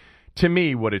it. To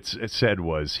me, what it said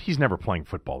was he's never playing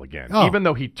football again, even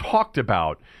though he talked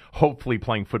about hopefully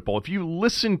playing football. If you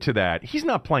listen to that, he's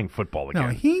not playing football again. No,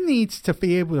 he needs to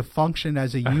be able to function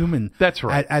as a human. That's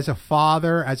right. As a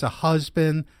father, as a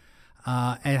husband,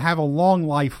 and have a long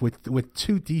life with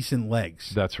two decent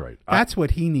legs. That's right. That's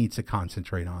what he needs to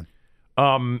concentrate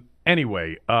on.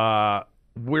 Anyway,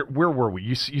 where were we?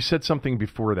 You said something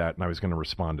before that, and I was going to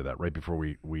respond to that right before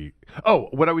we. Oh,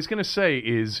 what I was going to say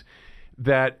is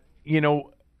that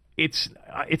it's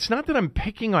not that I'm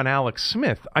picking on Alex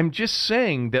Smith. I'm just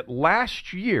saying that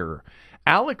last year,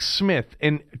 Alex Smith,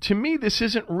 and to me, this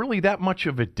isn't really that much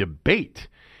of a debate.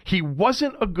 He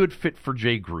wasn't a good fit for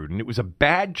Jay Gruden. It was a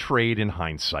bad trade in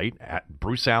hindsight.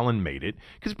 Bruce Allen made it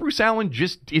because Bruce Allen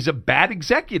just is a bad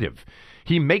executive.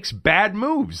 He makes bad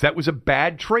moves. That was a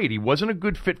bad trade. He wasn't a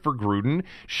good fit for Gruden.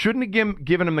 Shouldn't have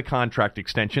given him the contract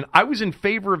extension. I was in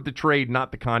favor of the trade,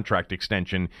 not the contract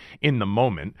extension in the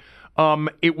moment.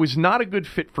 It was not a good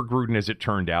fit for Gruden, as it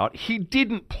turned out. He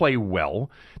didn't play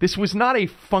well. This was not a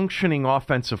functioning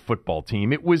offensive football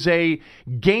team. It was a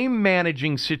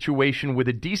game-managing situation with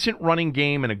a decent running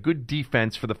game and a good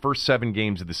defense for the first 7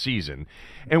 games of the season.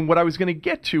 And what I was going to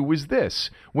get to was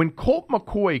this. When Colt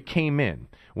McCoy came in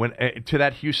to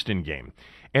that Houston game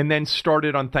and then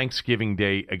started on Thanksgiving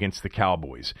Day against the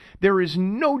Cowboys, there is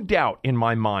no doubt in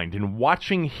my mind in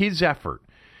watching his effort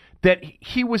that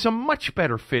he was a much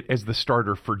better fit as the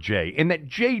starter for Jay, and that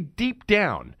Jay deep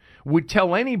down would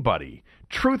tell anybody,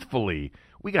 truthfully,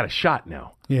 we got a shot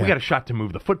now. Yeah. We got a shot to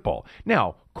move the football.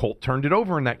 Now, Colt turned it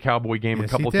over in that Cowboy game a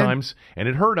couple times, and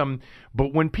it hurt him.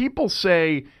 But when people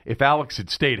say, if Alex had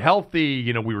stayed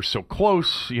healthy, we were so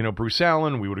close, Bruce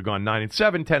Allen, we would have gone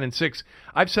 9-7, 10-6.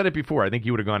 I've said it before. I think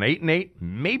he would have gone 8-8,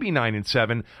 maybe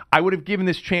 9-7. I would have given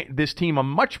this team a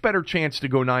much better chance to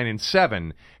go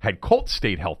 9-7 had Colt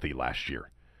stayed healthy last year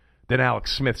than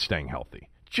Alex Smith staying healthy.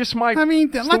 Just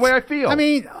the way I feel. I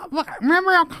mean, look,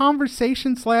 remember our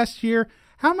conversations last year?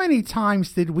 How many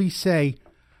times did we say,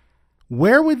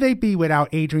 where would they be without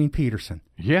Adrian Peterson?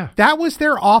 Yeah. That was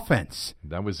their offense.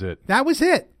 That was it. That was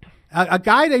it. A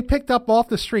guy they picked up off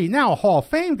the street. Now a Hall of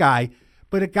Fame guy,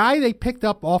 but a guy they picked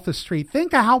up off the street.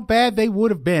 Think of how bad they would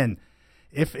have been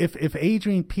if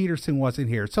Adrian Peterson wasn't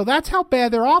here. So that's how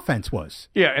bad their offense was.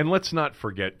 Yeah, and let's not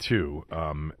forget, too,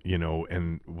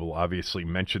 and we'll obviously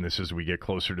mention this as we get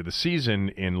closer to the season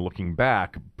in looking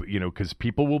back, because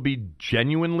people will be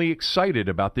genuinely excited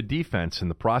about the defense and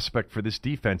the prospect for this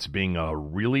defense being a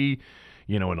really,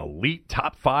 an elite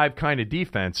top 5 kind of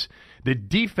defense. The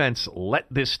defense let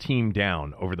this team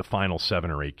down over the final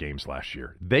 7 or 8 games last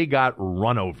year. They got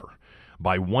run over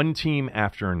by one team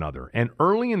after another. And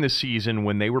early in the season,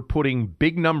 when they were putting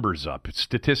big numbers up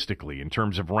statistically in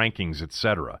terms of rankings,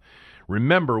 etc.,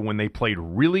 remember when they played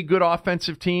really good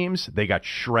offensive teams, they got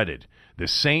shredded. The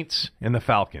Saints and the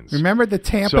Falcons. Remember the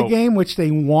Tampa game, which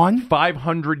they won?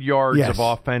 500 yards of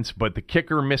offense, but the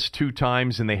kicker missed 2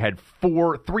 times, and they had 3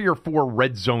 or 4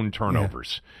 red zone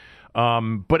turnovers.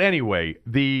 But anyway,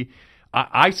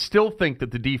 I still think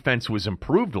that the defense was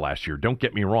improved last year. Don't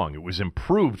get me wrong. It was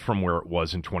improved from where it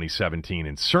was in 2017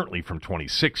 and certainly from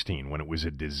 2016 when it was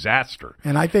a disaster.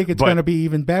 And I think it's going to be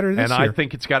even better this year. And I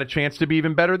think it's got a chance to be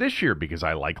even better this year because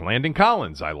I like Landon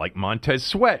Collins. I like Montez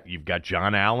Sweat. You've got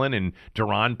John Allen and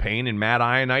Deron Payne and Matt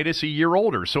Ioannidis a year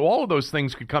older. So all of those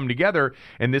things could come together,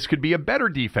 and this could be a better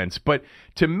defense. But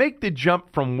to make the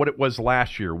jump from what it was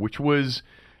last year, which was,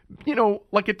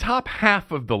 like a top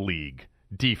half of the league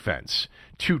defense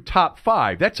to top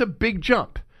 5, that's a big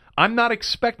jump. I'm not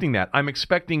expecting that. I'm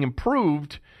expecting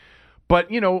improved, but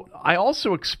I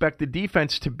also expect the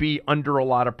defense to be under a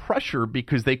lot of pressure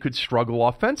because they could struggle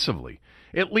offensively,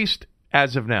 at least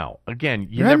as of now. Again,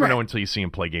 you never know until you see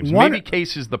him play games. Maybe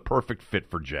Case is the perfect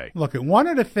fit for Jay. Look, one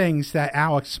of the things that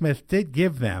Alex Smith did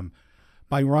give them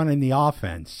by running the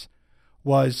offense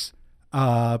was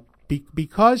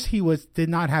because he did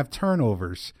not have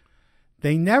turnovers.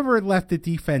 They never left the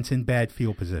defense in bad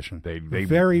field position. They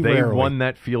rarely won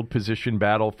that field position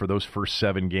battle for those first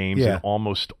 7 games, and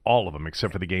almost all of them,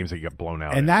 except for the games that got blown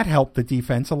out. And that helped the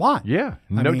defense a lot. Yeah,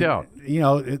 no doubt.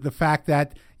 The fact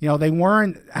that they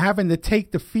weren't having to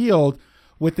take the field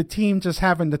with the team just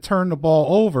having to turn the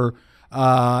ball over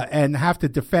and have to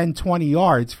defend 20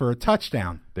 yards for a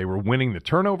touchdown. They were winning the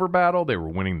turnover battle. They were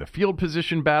winning the field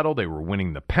position battle. They were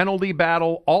winning the penalty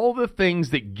battle. All the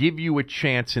things that give you a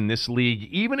chance in this league,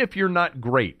 even if you're not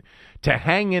great, to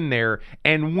hang in there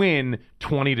and win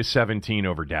 20-17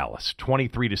 over Dallas,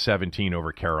 23-17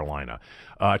 over Carolina,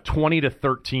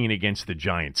 20-13 against the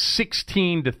Giants,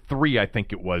 16-3 I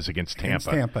think it was against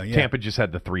Tampa. Tampa just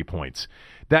had the 3 points.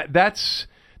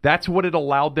 That's what it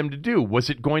allowed them to do. Was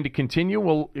it going to continue?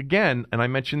 Well, again, and I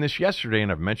mentioned this yesterday,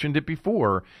 and I've mentioned it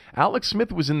before, Alex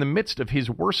Smith was in the midst of his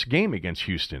worst game against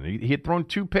Houston. He had thrown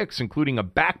 2 picks, including a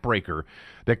backbreaker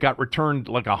that got returned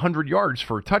like 100 yards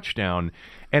for a touchdown,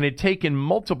 and had taken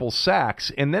multiple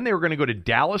sacks. And then they were going to go to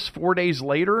Dallas 4 days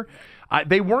later.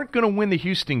 They weren't going to win the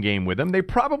Houston game with him. They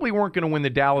probably weren't going to win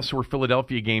the Dallas or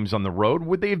Philadelphia games on the road.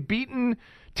 Would they have beaten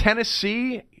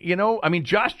Tennessee?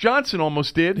 Josh Johnson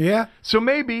almost did. Yeah. So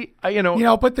maybe,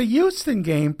 but the Houston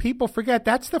game, people forget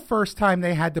that's the first time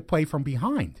they had to play from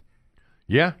behind.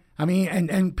 Yeah.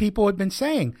 And people had been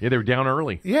saying. Yeah, they were down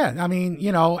early. Yeah.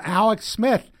 Alex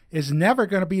Smith is never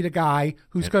going to be the guy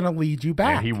who's going to lead you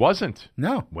back. And he wasn't.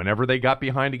 No. Whenever they got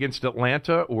behind against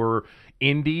Atlanta or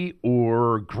Indy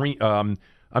or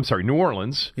New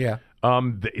Orleans. Yeah.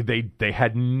 They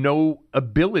had no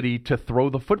ability to throw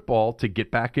the football to get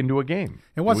back into a game.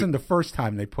 It wasn't the first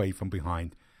time they played from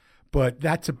behind, but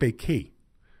that's a big key.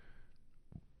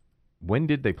 When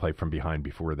did they play from behind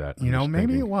before that?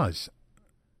 Maybe it was.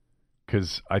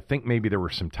 Because I think maybe there were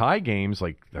some tie games,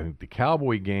 like I think the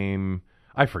Cowboy game.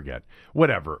 I forget.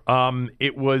 Whatever.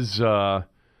 It was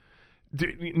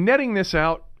netting this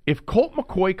out. If Colt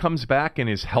McCoy comes back and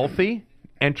is healthy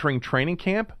entering training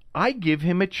camp, I give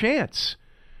him a chance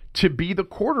to be the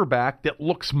quarterback that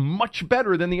looks much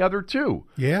better than the other two.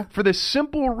 Yeah. For the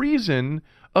simple reason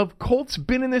of Colt's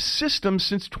been in this system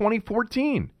since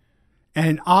 2014.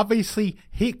 And obviously,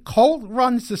 Colt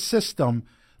runs the system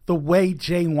the way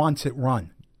Jay wants it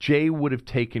run. Jay would have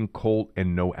taken Colt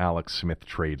and no Alex Smith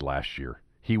trade last year.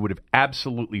 He would have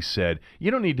absolutely said,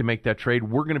 you don't need to make that trade.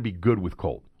 We're going to be good with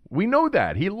Colt. We know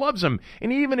that. He loves him.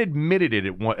 And he even admitted it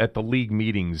at the league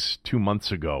meetings 2 months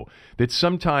ago, that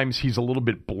sometimes he's a little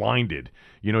bit blinded.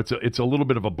 It's a little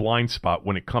bit of a blind spot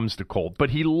when it comes to Colt.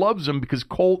 But he loves him because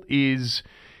Colt knows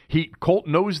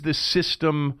the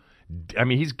system.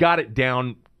 He's got it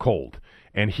down cold.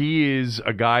 And he is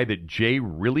a guy that Jay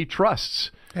really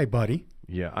trusts. Hey, buddy.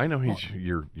 Yeah, I know he's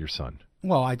your son.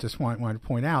 Well, I just want to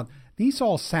point out, these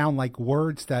all sound like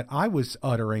words that I was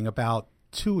uttering about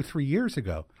 2 or 3 years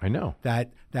ago. I know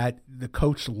that the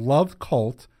coach loved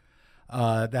Colt.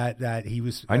 That he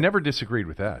was. I never disagreed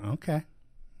with that. Okay.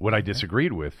 What I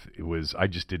disagreed with was I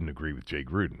just didn't agree with Jay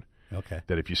Gruden. Okay.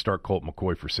 That if you start Colt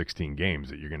McCoy for 16 games,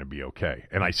 that you're going to be okay,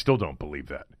 and I still don't believe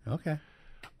that. Okay.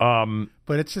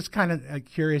 But it's just kind of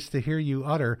curious to hear you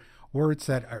utter words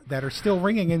that are still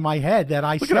ringing in my head that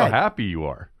I said. Look at how happy you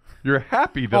are. You're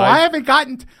happy that I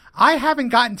haven't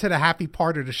gotten to the happy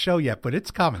part of the show yet, but it's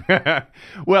coming.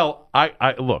 Well,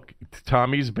 I look,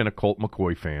 Tommy's been a Colt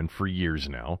McCoy fan for years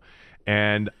now,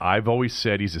 and I've always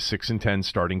said he's a 6-10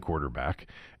 starting quarterback.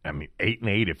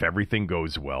 8-8 if everything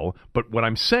goes well. But what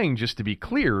I'm saying, just to be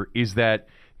clear, is that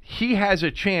he has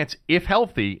a chance, if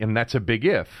healthy, and that's a big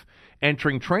if,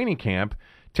 entering training camp,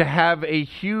 to have a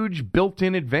huge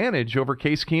built-in advantage over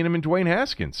Case Keenum and Dwayne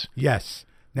Haskins. Yes.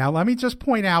 Now, let me just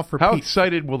point out how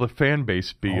excited will the fan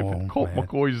base be if Colt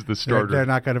McCoy's the starter? They're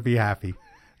not going to be happy.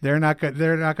 They're not going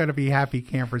to be happy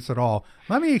campers at all.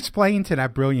 Let me explain to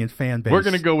that brilliant fan base. We're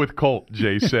going to go with Colt,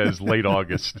 Jay says, late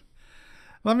August.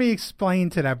 Let me explain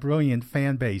to that brilliant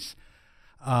fan base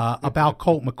about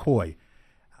Colt McCoy.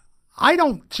 I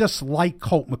don't just like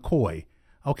Colt McCoy,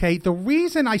 okay? The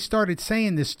reason I started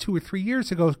saying this 2 or 3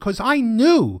 years ago is because I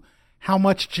knew how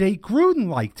much Jay Gruden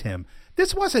liked him.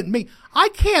 This wasn't me. I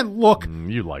can't look.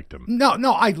 You liked him. No,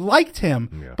 I liked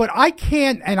him, but I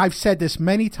can't, and I've said this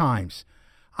many times,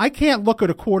 I can't look at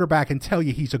a quarterback and tell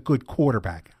you he's a good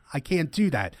quarterback. I can't do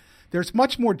that. There's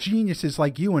much more geniuses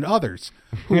like you and others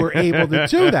who are able to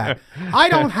do that. I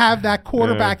don't have that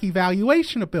quarterback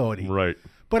evaluation ability. Right.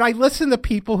 But I listen to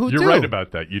people who do. You're right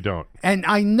about that. You don't. And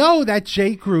I know that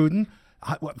Jay Gruden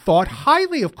thought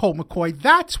highly of Colt McCoy.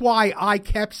 That's why I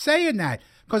kept saying that,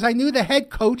 because I knew the head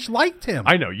coach liked him.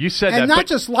 I know. You said that. And not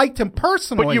just liked him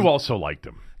personally. But you also liked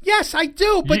him. Yes, I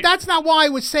do. But that's not why I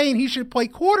was saying he should play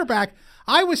quarterback.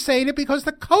 I was saying it because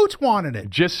the coach wanted it.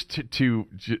 Just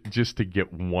to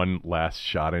get one last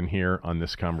shot in here on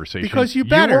this conversation. Because you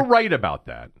better. You were right about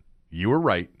that. You were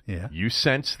right. Yeah. You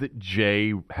sensed that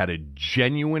Jay had a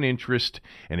genuine interest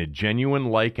and a genuine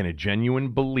like and a genuine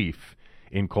belief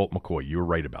in Colt McCoy. You were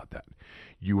right about that.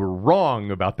 You were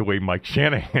wrong about the way Mike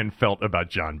Shanahan felt about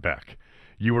John Beck.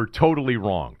 You were totally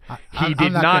wrong. He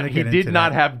did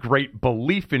not have great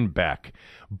belief in Beck,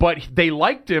 but they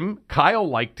liked him. Kyle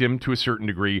liked him to a certain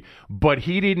degree, but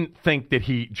he didn't think that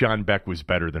John Beck was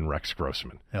better than Rex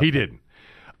Grossman. Okay. He didn't.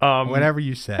 Whatever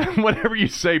you say. Whatever you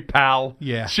say, pal.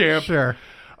 Yeah, champ. Sure.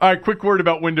 All right, quick word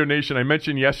about Window Nation. I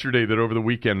mentioned yesterday that over the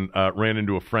weekend ran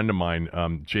into a friend of mine,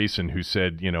 Jason, who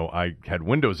said, I had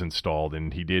Windows installed,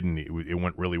 and he did, and it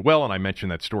went really well, and I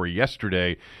mentioned that story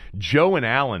yesterday. Joe and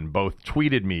Alan both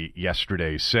tweeted me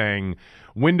yesterday saying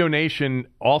Window Nation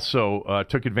also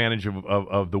took advantage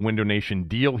of the Window Nation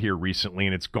deal here recently,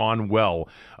 and it's gone well.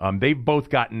 They've both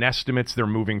gotten estimates. They're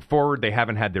moving forward. They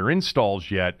haven't had their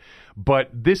installs yet, but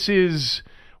this is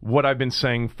what I've been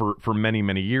saying for many,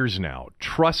 many years now.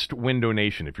 Trust Window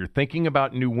Nation. If you're thinking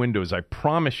about new windows, I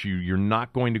promise you're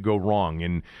not going to go wrong.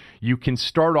 And you can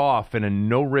start off in a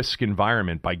no-risk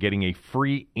environment by getting a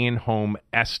free in-home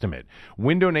estimate.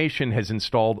 Window Nation has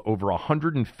installed over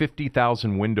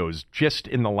 150,000 windows just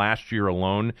in the last year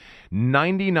alone.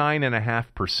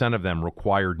 99.5% of them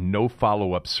required no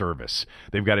follow-up service.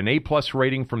 They've got an A-plus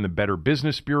rating from the Better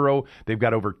Business Bureau. They've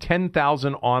got over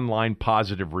 10,000 online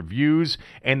positive reviews,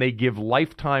 and they give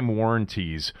lifetime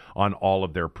warranties on all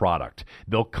of their product.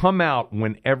 They'll come out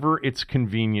whenever it's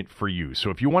convenient for you. So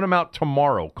if you want them out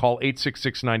tomorrow, call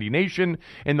 866-90-NATION,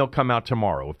 and they'll come out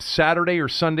tomorrow. If Saturday or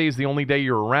Sunday is the only day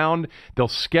you're around, they'll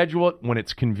schedule it when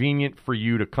it's convenient for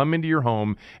you to come into your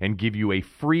home and give you a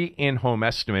free in-home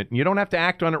estimate. And you don't have to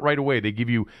act on it right away. They give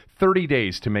you 30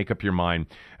 days to make up your mind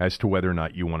as to whether or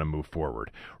not you want to move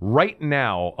forward. Right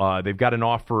now, they've got an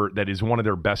offer that is one of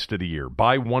their best of the year.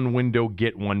 Buy one window,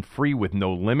 get one free with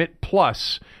no limit,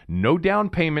 plus no down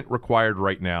payment required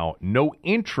right now, no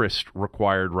interest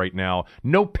required right now,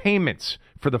 no payments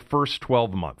for the first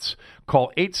 12 months.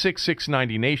 Call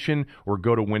 866-90-NATION or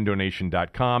go to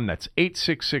windownation.com. That's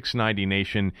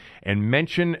 866-90-NATION, and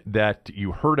mention that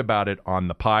you heard about it on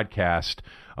the podcast,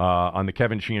 on the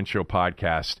Kevin Sheehan Show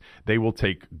podcast. They will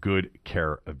take good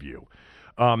care of you.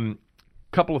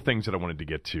 Couple of things that I wanted to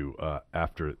get to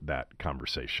after that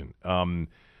conversation.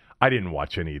 I didn't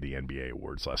watch any of the NBA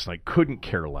awards last night. Couldn't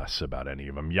care less about any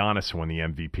of them. Giannis won the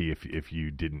MVP, if you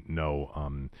didn't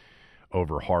know,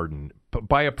 over Harden. But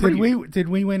by a pretty... Did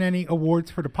we win any awards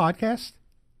for the podcast?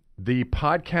 The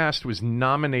podcast was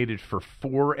nominated for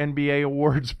 4 NBA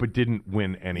awards, but didn't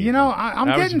win any. I'm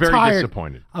getting very tired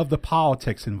disappointed of the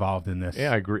politics involved in this.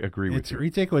 Yeah, I agree with you. It's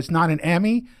ridiculous. Not an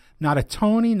Emmy, not a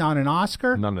Tony, not an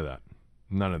Oscar. None of that.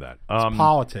 It's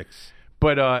politics.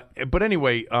 But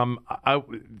anyway,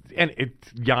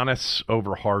 Giannis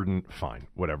over Harden, fine,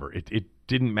 whatever. It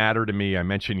didn't matter to me. I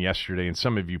mentioned yesterday, and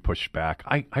some of you pushed back.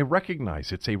 I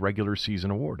recognize it's a regular season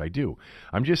award. I do.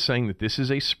 I'm just saying that this is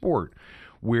a sport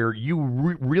where you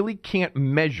really can't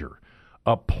measure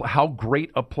how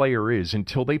great a player is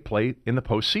until they play in the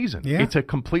postseason. Yeah. It's a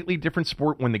completely different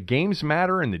sport when the games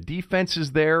matter and the defense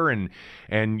is there, and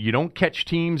you don't catch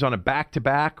teams on a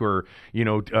back-to-back or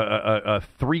a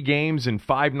 3 games and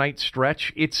 5-night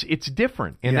stretch. It's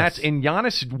different, and yes. and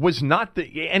Giannis was not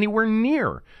anywhere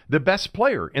near the best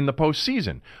player in the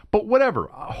postseason. But whatever,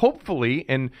 hopefully,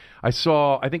 and I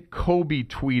think Kobe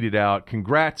tweeted out,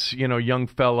 "Congrats, young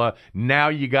fella. Now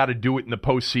you got to do it in the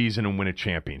postseason and win a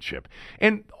championship."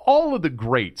 And all of the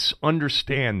greats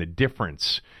understand the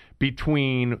difference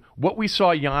between what we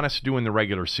saw Giannis do in the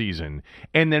regular season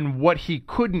and then what he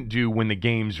couldn't do when the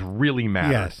games really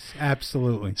mattered. Yes,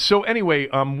 absolutely. So anyway,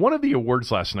 one of the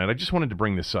awards last night, I just wanted to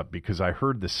bring this up because I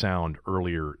heard the sound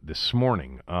earlier this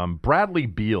morning. Bradley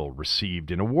Beal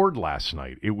received an award last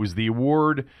night. It was the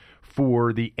award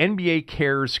for the NBA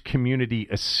Cares Community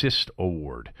Assist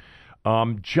Award.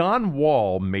 John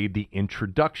Wall made the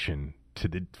introduction to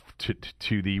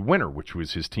the winner, which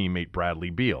was his teammate Bradley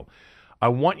Beal. I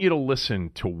want you to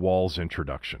listen to Wall's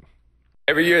introduction.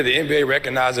 Every year, the NBA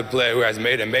recognizes a player who has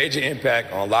made a major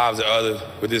impact on lives of others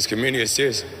with this community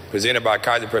assist presented by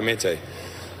Kaiser Permanente.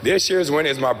 This year's winner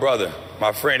is my brother,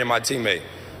 my friend, and my teammate.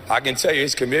 I can tell you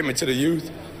his commitment to the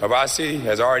youth of our city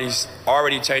has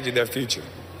already changed their future.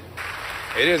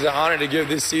 It is an honor to give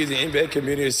this season NBA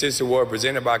Community Assist Award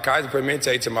presented by Kaiser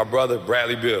Permanente to my brother,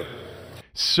 Bradley Beal.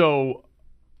 So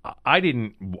I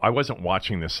wasn't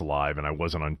watching this live and I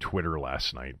wasn't on Twitter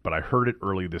last night, but I heard it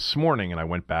early this morning and I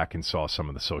went back and saw some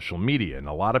of the social media. And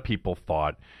a lot of people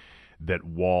thought that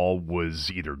Wall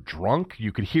was either drunk.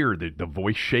 You could hear the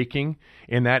voice shaking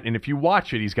in that. And if you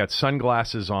watch it, he's got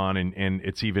sunglasses on and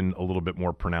it's even a little bit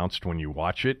more pronounced when you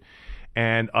watch it.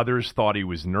 And others thought he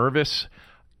was nervous.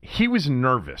 He was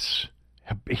nervous.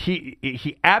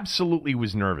 He absolutely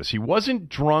was nervous. He wasn't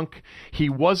drunk. He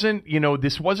wasn't,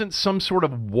 this wasn't some sort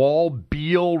of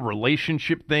Wall-Beal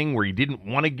relationship thing where he didn't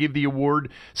want to give the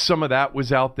award. Some of that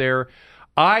was out there.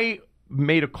 I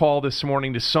made a call this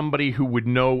morning to somebody who would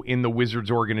know in the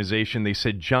Wizards organization. They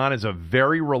said John is a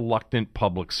very reluctant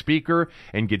public speaker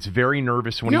and gets very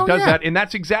nervous when he does that. And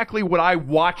that's exactly what I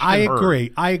watched and heard.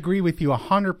 Agree. I agree with you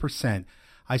 100%.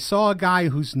 I saw a guy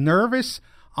who's nervous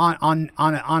on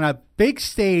a big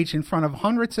stage in front of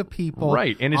hundreds of people,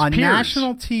 right, and his on peers.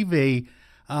 National TV,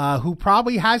 who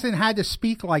probably hasn't had to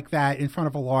speak like that in front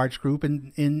of a large group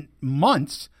in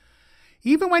months.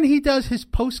 Even when he does his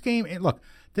post-game, look,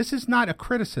 this is not a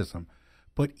criticism,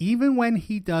 but even when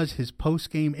he does his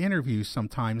post-game interviews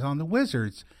sometimes on the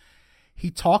Wizards,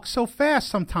 he talks so fast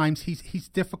sometimes he's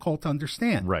difficult to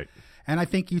understand. Right. And I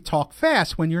think you talk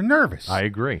fast when you're nervous. I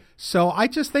agree. So I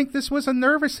just think this was a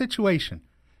nervous situation.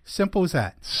 Simple as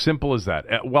that. Simple as that.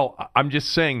 Well, I'm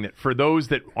just saying that for those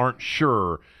that aren't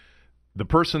sure, the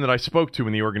person that I spoke to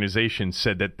in the organization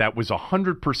said that was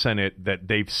 100% it, that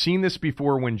they've seen this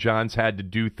before when John's had to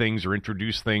do things or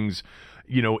introduce things,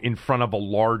 in front of a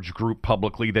large group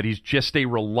publicly, that he's just a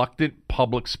reluctant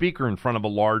public speaker in front of a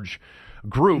large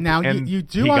group. Now, and you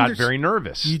do he got very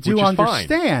nervous. You do which is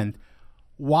understand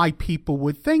why people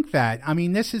would think that. I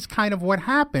mean, this is kind of what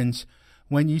happens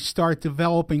when you start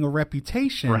developing a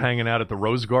reputation. We're hanging out at the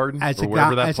Rose Garden as or a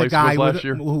wherever guy, that place was last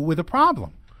year. With a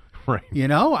problem. Right.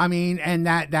 I mean, and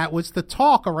that was the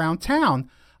talk around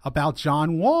town about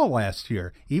John Wall last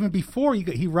year, even before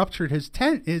he ruptured his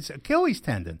Achilles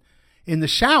tendon in the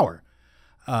shower,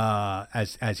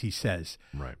 as he says.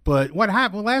 Right. But what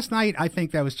happened last night, I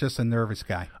think that was just a nervous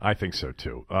guy. I think so,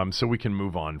 too. So we can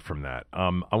move on from that.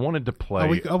 I wanted to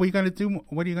play. Are we going to do?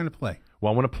 What are you going to play?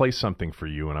 Well, I want to play something for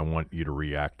you, and I want you to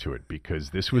react to it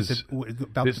because this was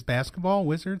about the basketball,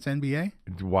 Wizards, NBA.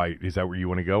 Why is that where you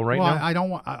want to go now? I don't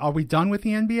want. Are we done with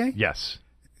the NBA? Yes.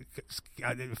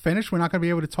 Finished. We're not going to be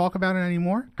able to talk about it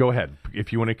anime. Go ahead.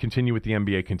 If you want to continue with the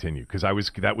NBA, continue because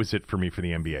that was it for me for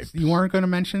the NBA. You weren't going to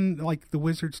mention like the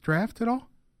Wizards draft at all?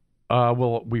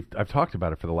 Well, I've talked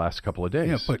about it for the last couple of days.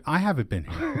 Yeah, but I haven't been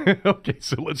here. Okay,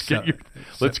 so let's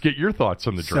get your thoughts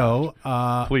on the draft.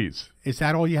 So, please. Is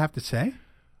that all you have to say?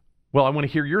 Well, I want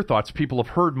to hear your thoughts. People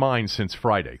have heard mine since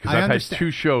Friday because I've had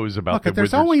 2 shows about the Wizards draft.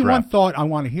 There's only one thought I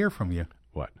want to hear from you.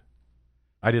 What?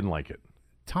 I didn't like it.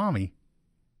 Tommy,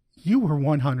 you were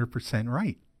 100%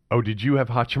 right. Oh, did you have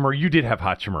Hachimura? You did have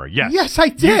Hachimura. Yes. Yes, I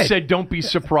did. You said don't be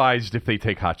surprised if they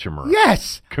take Hachimura.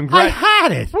 Yes. Congrats. I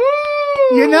had it. Woo!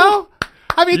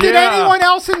 I mean, did anyone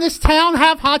else in this town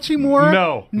have Hachimura?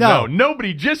 No.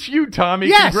 Nobody. Just you, Tommy.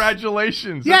 Yes.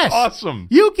 Congratulations. Yes. That's awesome.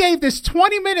 You gave this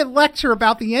 20-minute lecture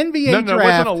about the NBA draft. No, it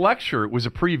wasn't a lecture. It was a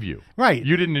preview. Right.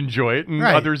 You didn't enjoy it, and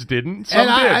right. others didn't. Some did.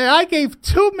 I gave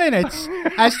 2 minutes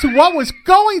as to what was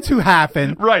going to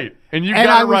happen. Right. And you got it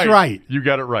right. I was right. You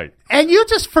got it right. And you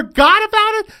just forgot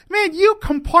about it? Man, you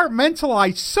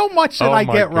compartmentalize so much that I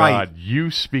get right. Oh, my God.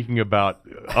 You speaking about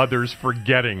others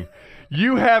forgetting.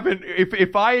 You haven't.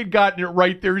 If I had gotten it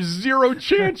right, there's zero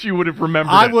chance you would have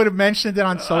remembered it. I would have mentioned it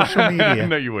on social media.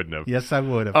 No, you wouldn't have. Yes, I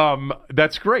would have.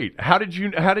 That's great. How did you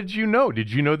know? Did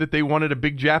you know that they wanted a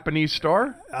big Japanese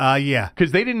star? Yeah.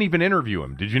 Because they didn't even interview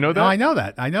him. Did you know that? No, I know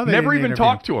that. I know they never didn't even interview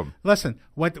talked to him. Listen,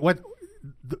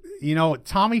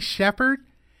 Tommy Shepard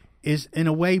is in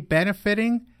a way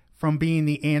benefiting from being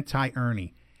the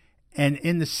anti-Ernie, and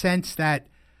in the sense that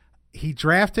he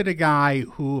drafted a guy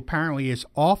who apparently is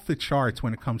off the charts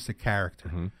when it comes to character.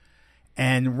 Mm-hmm.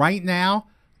 And right now,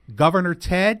 Governor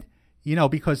Ted,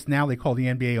 because now they call the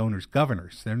NBA owners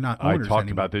governors. They're not owners I talked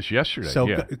anymore. about this yesterday. So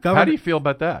yeah. Governor, how do you feel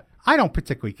about that? I don't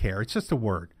particularly care. It's just a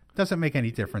word. It doesn't make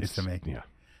any difference to me. Yeah.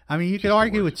 I mean, you could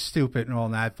argue it's stupid and all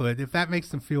that, but if that makes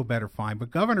them feel better, fine.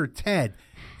 But Governor Ted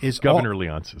is Governor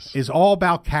Leonsis is all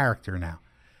about character now.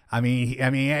 I mean,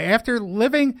 after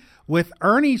living with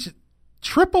Ernie's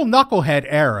triple knucklehead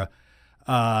era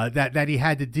that he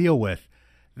had to deal with,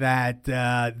 that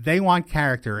they want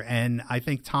character, and I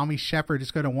think Tommy Shepard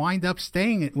is going to wind up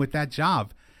staying with that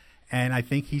job, and I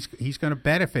think he's going to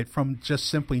benefit from just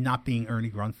simply not being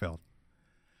Ernie Grunfeld.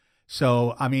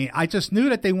 So, I mean, I just knew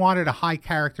that they wanted a high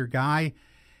character guy,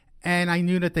 and I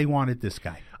knew that they wanted this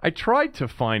guy. I tried to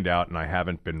find out, and I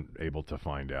haven't been able to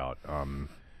find out,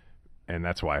 and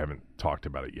that's why I haven't talked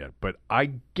about it yet. But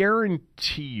I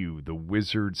guarantee you the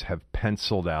Wizards have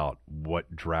penciled out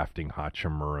what drafting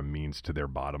Hachimura means to their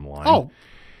bottom line. Oh.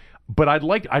 But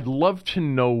I'd love to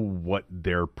know what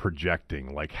they're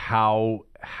projecting, like how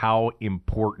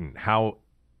important, how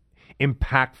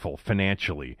impactful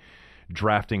financially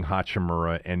drafting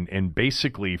Hachimura and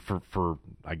basically for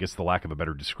I guess the lack of a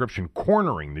better description,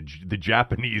 cornering the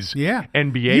Japanese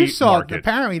NBA You saw market.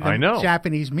 Apparently the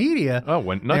Japanese media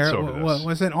went nuts over this.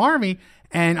 Was an army,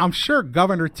 and I'm sure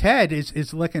Governor Ted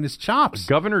is licking his chops.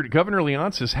 Governor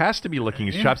Leonsis has to be licking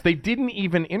his chops. They didn't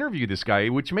even interview this guy,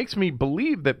 which makes me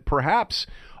believe that perhaps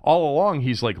all along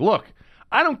he's like, look,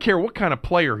 I don't care what kind of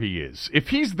player he is. If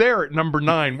he's there at number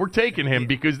 9, we're taking him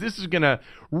because this is going to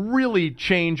really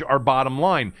change our bottom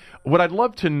line. What I'd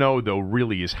love to know, though,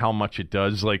 really is how much it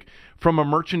does. Like, from a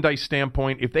merchandise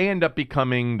standpoint, if they end up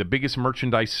becoming the biggest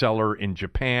merchandise seller in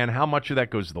Japan, how much of that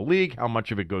goes to the league? How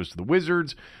much of it goes to the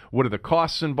Wizards? What are the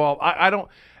costs involved?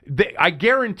 I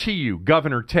guarantee you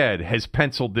Governor Ted has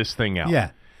penciled this thing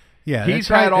out. Yeah, he's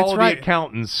had all of the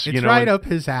accountants. It's right up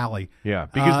his alley. Yeah,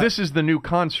 because this is the new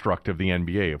construct of the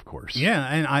NBA, of course. Yeah,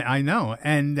 and I know.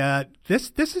 And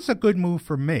this is a good move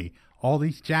for me. All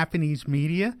these Japanese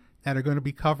media that are going to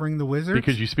be covering the Wizards.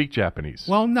 Because you speak Japanese.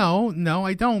 Well, no,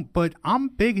 I don't. But I'm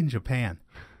big in Japan.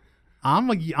 I'm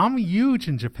huge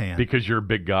in Japan. Because you're a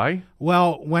big guy?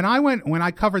 Well, when I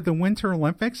covered the Winter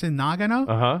Olympics in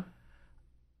Nagano,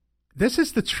 this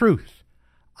is the truth.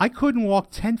 I couldn't walk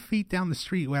 10 feet down the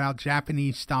street without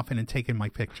Japanese stopping and taking my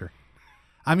picture.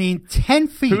 I mean, 10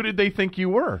 feet. Who did they think you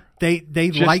were? They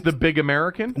just liked the big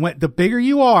American? The bigger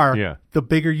you are, the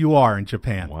bigger you are in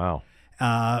Japan. Wow.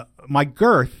 My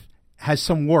girth has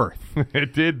some worth.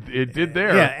 It did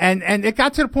there. Yeah, and it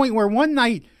got to the point where one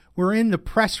night we're in the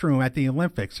press room at the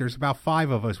Olympics. There's about 5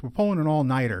 of us. We're pulling an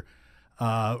all-nighter,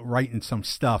 writing some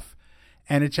stuff.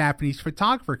 And a Japanese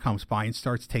photographer comes by and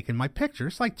starts taking my picture.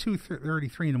 It's like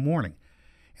 2:33 in the morning.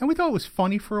 And we thought it was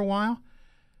funny for a while.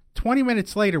 20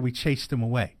 minutes later, we chased him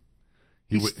away.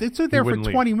 He stood there for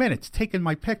 20 minutes taking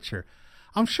my picture.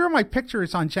 I'm sure my picture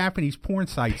is on Japanese porn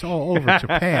sites all over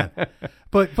Japan.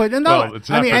 But no, well,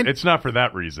 it's not for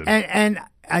that reason. And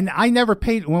I never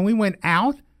paid when we went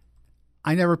out.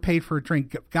 I never paid for a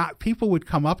drink. People would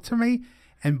come up to me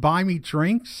and buy me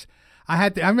drinks. I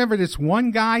remember this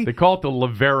one guy. They call it the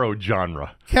Lavero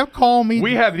genre. Kept calling me.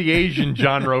 We have the Asian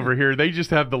genre over here. They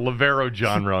just have the Lavero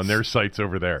genre on their sites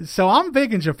over there. So I'm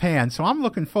big in Japan. So I'm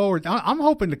looking forward. I'm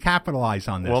hoping to capitalize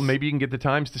on this. Well, maybe you can get the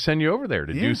Times to send you over there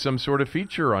to do some sort of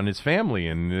feature on his family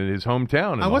and his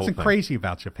hometown. And I wasn't crazy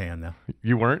about Japan, though.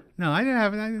 You weren't? No, I didn't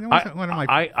have. It wasn't one of my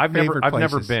favorite places. I've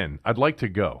never been. I'd like to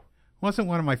go. Wasn't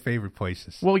one of my favorite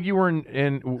places. Well, you were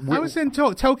I was in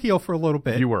Tokyo for a little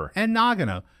bit. You were. And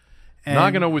Nagano. And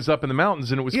Nagano was up in the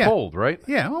mountains and it was cold, right?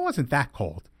 Yeah, well, it wasn't that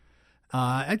cold.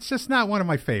 It's just not one of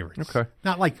my favorites. Okay.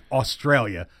 Not like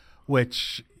Australia,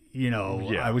 which,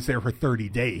 I was there for 30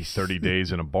 days. 30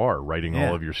 days in a bar writing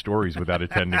all of your stories without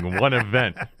attending one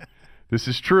event. This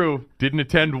is true. Didn't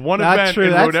attend one event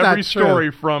and wrote every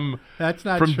story from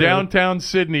downtown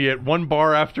Sydney at one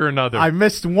bar after another. I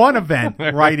missed one event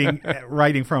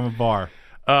writing from a bar.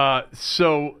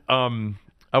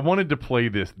 I wanted to play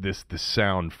this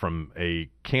sound from a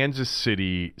Kansas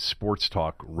City sports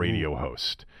talk radio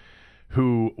host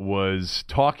who was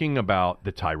talking about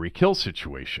the Tyreek Hill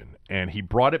situation, and he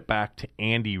brought it back to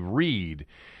Andy Reid.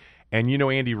 And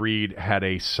Andy Reid had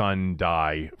a son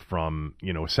die from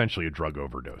essentially a drug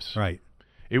overdose. Right.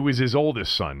 It was his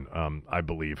oldest son, I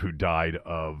believe, who died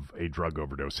of a drug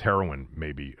overdose, heroin,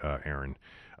 maybe, Aaron.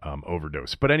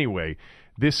 Overdose. But anyway,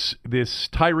 this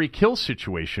Tyreek Hill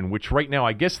situation, which right now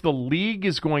I guess the league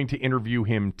is going to interview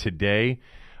him today.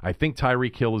 I think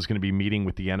Tyreek Hill is going to be meeting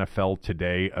with the NFL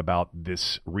today about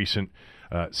this recent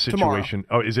situation.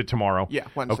 Tomorrow. Oh, is it tomorrow? Yeah,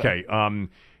 Wednesday. Okay.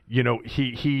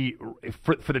 He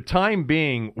for the time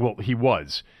being, well, he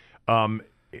was, and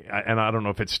I don't know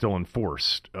if it's still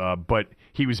enforced, but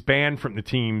he was banned from the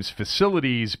team's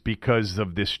facilities because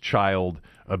of this child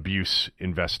abuse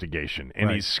investigation. And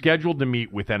he's scheduled to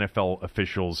meet with NFL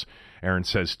officials, Aaron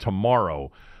says,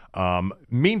 tomorrow.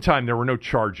 Meantime, there were no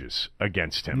charges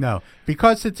against him. No,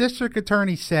 because the district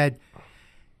attorney said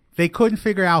they couldn't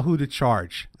figure out who to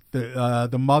charge,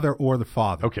 the mother or the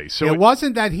father. Okay, so it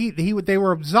wasn't that they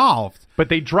were absolved. But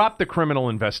they dropped the criminal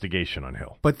investigation on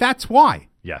Hill. But that's why.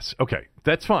 Yes. Okay.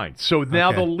 That's fine. So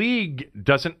now the league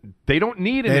they don't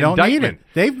need an They don't indictment. need it.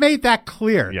 They've made that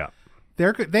clear. Yeah.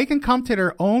 They can come to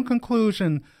their own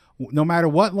conclusion no matter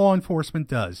what law enforcement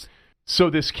does.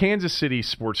 So this Kansas City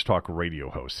sports talk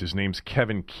radio host, his name's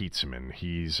Kevin Theismann.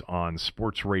 He's on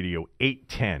Sports Radio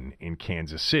 810 in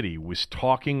Kansas City, was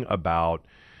talking about,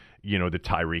 the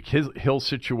Tyreek Hill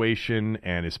situation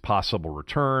and his possible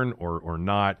return or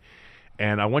not.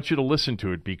 And I want you to listen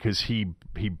to it because he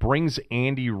brings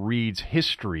Andy Reid's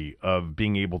history of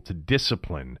being able to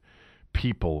discipline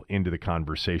people into the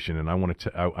conversation, and I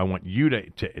want you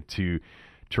to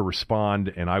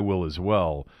respond, and I will as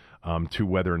well, to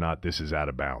whether or not this is out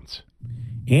of bounds.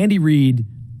 Andy Reid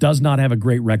does not have a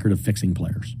great record of fixing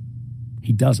players.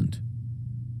 He doesn't.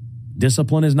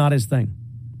 Discipline is not his thing.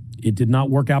 It did not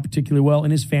work out particularly well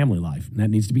in his family life, and that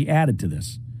needs to be added to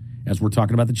this. As we're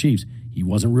talking about the Chiefs, he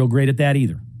wasn't real great at that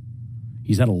either.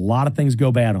 He's had a lot of things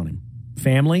go bad on him,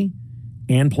 family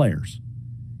and players.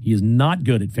 He is not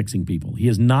good at fixing people. He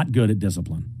is not good at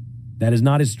discipline. That is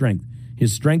not his strength.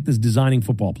 His strength is designing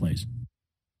football plays.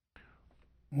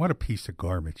 What a piece of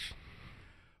garbage.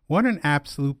 What an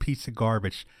absolute piece of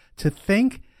garbage. To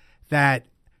think that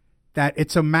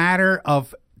it's a matter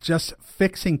of just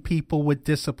fixing people with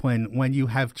discipline when you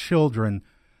have children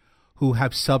who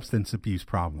have substance abuse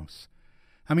problems.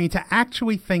 I mean, to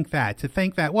actually think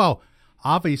that, well,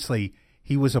 obviously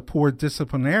he was a poor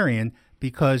disciplinarian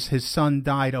because his son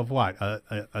died of what?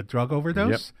 A drug overdose?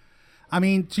 Yep. I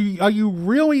mean, are you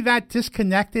really that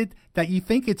disconnected that you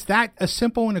think it's that a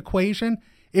simple an equation?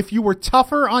 If you were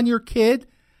tougher on your kid,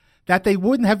 that they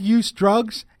wouldn't have used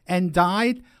drugs and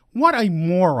died? What a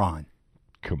moron.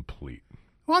 Complete.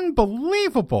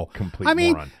 Unbelievable. Complete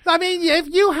moron. I mean,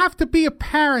 if you have to be a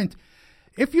parent,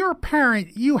 if you're a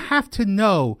parent, you have to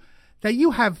know that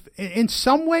you have, in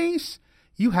some ways,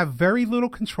 you have very little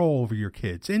control over your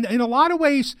kids. In a lot of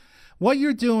ways, what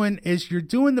you're doing is you're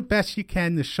doing the best you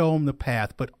can to show them the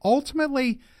path. But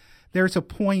ultimately, there's a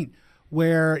point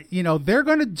where, they're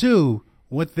going to do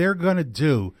what they're going to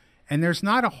do. And there's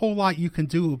not a whole lot you can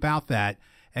do about that,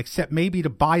 except maybe to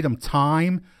buy them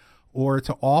time or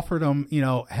to offer them,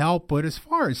 help. But as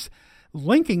far as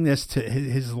linking this to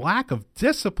his lack of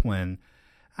discipline,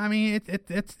 I mean,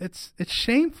 it's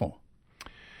shameful.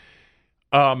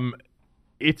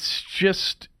 It's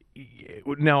just,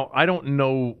 now I don't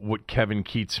know what Kevin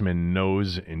Theismann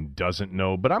knows and doesn't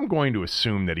know, but I'm going to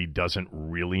assume that he doesn't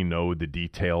really know the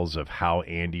details of how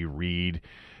Andy Reid,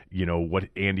 what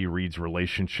Andy Reid's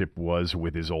relationship was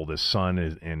with his oldest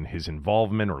son and his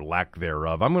involvement or lack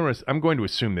thereof. I'm going to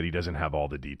assume that he doesn't have all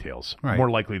the details. Right.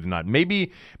 More likely than not.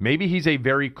 Maybe he's a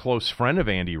very close friend of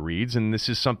Andy Reid's, and this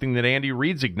is something that Andy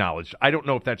Reid's acknowledged. I don't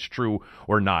know if that's true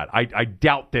or not. I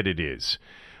doubt that it is.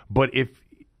 But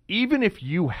even if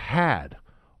you had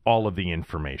all of the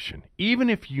information, even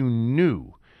if you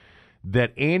knew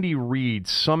that Andy Reid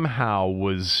somehow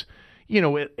was,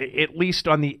 at least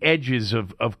on the edges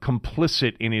of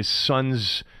complicit in his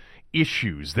son's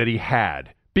issues that he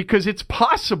had, because it's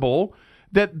possible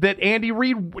that Andy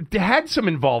Reid had some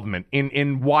involvement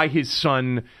in why his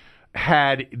son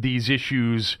had these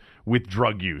issues with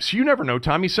drug use. You never know,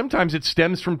 Tommy. Sometimes it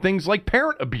stems from things like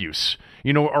parent abuse,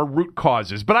 or root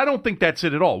causes. But I don't think that's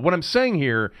it at all. What I'm saying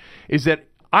here is that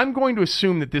I'm going to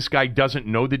assume that this guy doesn't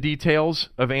know the details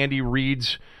of Andy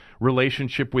Reid's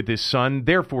relationship with his son.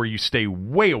 Therefore, you stay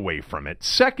way away from it.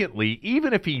 Secondly,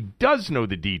 even if he does know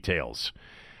the details,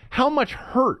 how much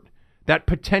hurt that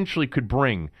potentially could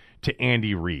bring to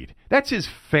Andy Reid. That's his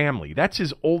family. That's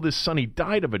his oldest son. He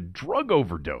died of a drug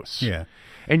overdose. Yeah.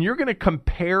 And you're going to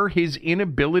compare his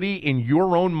inability in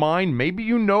your own mind, maybe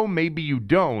you know, maybe you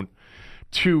don't,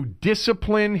 to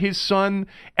discipline his son,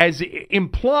 as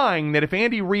implying that if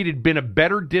Andy Reid had been a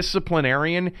better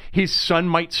disciplinarian, his son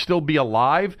might still be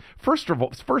alive. First of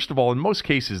all, in most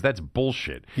cases, that's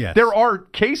bullshit. Yes. There are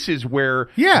cases where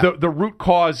the root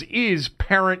cause is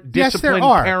parent discipline,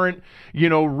 parent,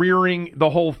 rearing, the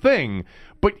whole thing.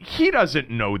 But he doesn't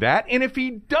know that. And if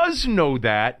he does know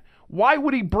that, why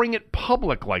would he bring it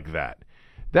public like that?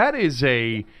 That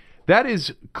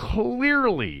is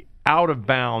clearly out of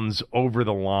bounds, over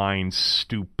the line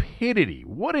stupidity.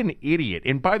 What an idiot.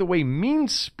 And by the way,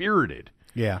 mean-spirited.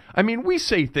 Yeah. I mean, we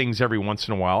say things every once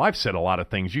in a while. I've said a lot of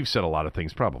things. You've said a lot of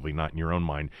things, probably not in your own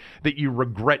mind, that you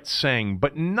regret saying,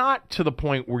 but not to the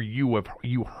point where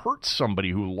you hurt somebody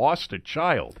who lost a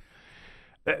child.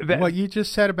 What you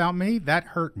just said about me, that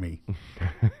hurt me.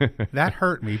 That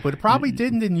hurt me, but it probably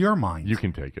didn't in your mind. You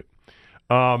can take it.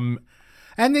 And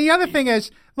the other thing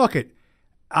is,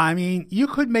 you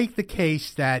could make the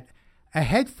case that a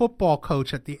head football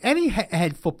coach any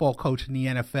head football coach in the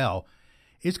NFL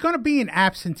is going to be an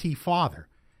absentee father.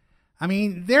 I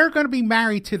mean, they're going to be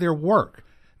married to their work.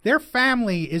 Their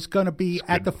family is going to be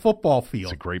at the football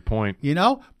field. That's a great point.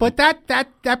 But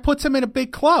that puts them in a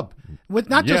big club with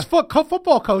not just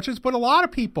football coaches, but a lot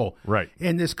of people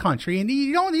in this country. And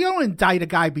you don't indict a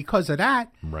guy because of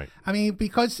that. Right. I mean,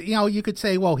 because you could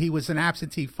say, well, he was an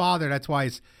absentee father. That's why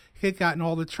his kid got in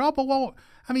all the trouble. Well,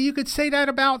 I mean, you could say that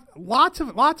about lots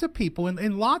of people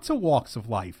in lots of walks of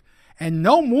life, and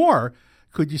no more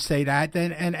could you say that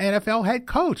than an NFL head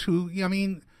coach who,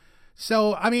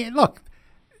 look.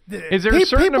 Is there a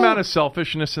certain amount of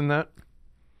selfishness in that?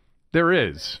 There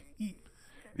is.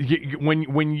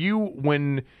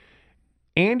 When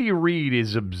Andy Reid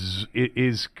is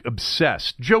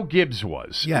obsessed, Joe Gibbs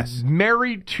was. Yes.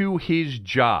 Married to his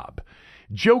job.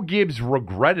 Joe Gibbs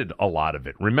regretted a lot of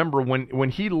it. Remember, when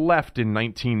he left in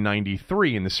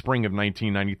 1993, in the spring of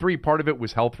 1993, part of it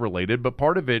was health-related, but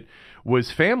part of it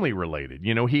was family-related.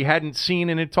 He hadn't seen,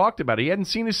 and had talked about it, he hadn't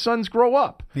seen his sons grow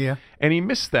up. Yeah. And he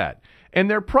missed that. And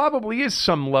there probably is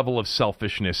some level of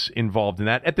selfishness involved in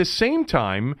that. At the same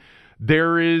time,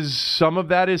 there is some of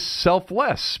that is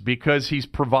selfless because he's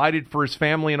provided for his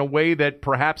family in a way that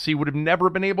perhaps he would have never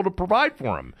been able to provide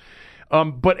for him.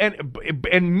 But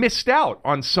missed out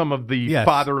on some of the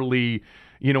fatherly,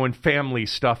 and family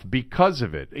stuff because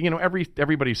of it.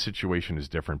 Everybody's situation is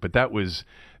different, but that was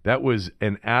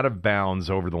an out of bounds,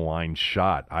 over the line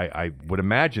shot. I would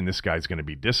imagine this guy's going to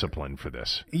be disciplined for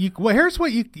this. Here's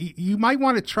what you might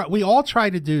want to try. We all try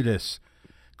to do this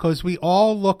because we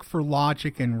all look for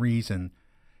logic and reason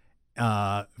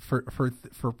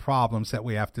for problems that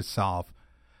we have to solve.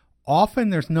 Often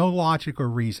there's no logic or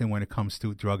reason when it comes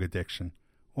to drug addiction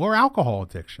or alcohol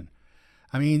addiction.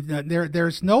 I mean,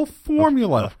 there's no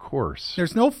formula. Of course.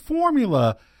 There's no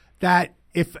formula that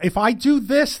if I do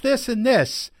this, this, and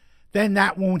this, then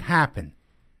that won't happen.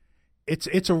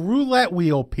 It's a roulette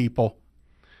wheel, people.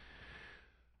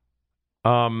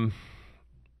 Yeah,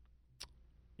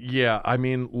 I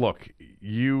mean, look,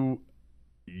 you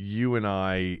and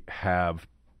I have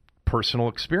personal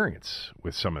experience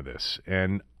with some of this,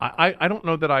 and I don't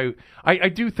know that I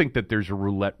do think that there's a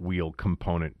roulette wheel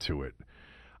component to it.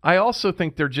 I also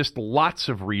think there are just lots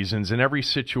of reasons in every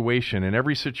situation, and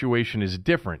every situation is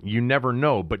different. You never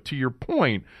know. But to your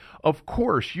point, of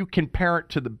course, you can parent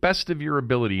to the best of your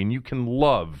ability, and you can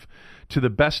love to the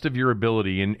best of your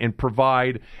ability and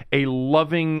provide a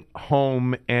loving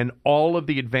home and all of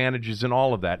the advantages and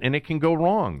all of that. And it can go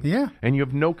wrong. Yeah. And you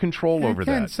have no control over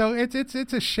that. So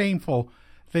it's a shameful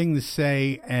thing to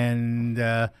say,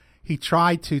 and he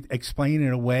tried to explain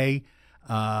it away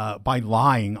by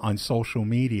lying on social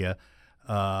media,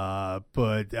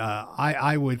 but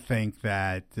I would think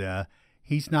that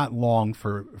he's not long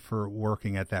for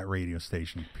working at that radio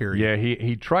station, period. Yeah,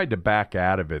 he tried to back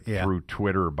out of it through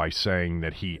Twitter by saying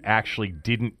that he actually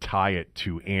didn't tie it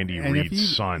to Andy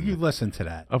Reid's son. You listened to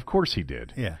that. Of course he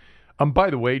did. Yeah. By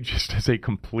the way, just as a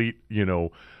complete,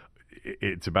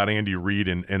 it's about Andy Reid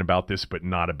and about this, but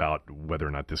not about whether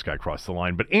or not this guy crossed the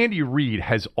line. But Andy Reid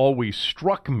has always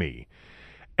struck me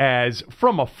as,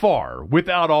 from afar,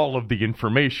 without all of the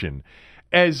information,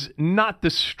 as not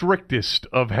the strictest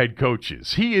of head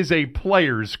coaches. He is a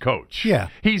player's coach. Yeah.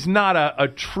 He's not a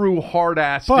true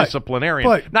hard-ass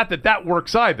disciplinarian. Not that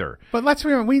works either. But let's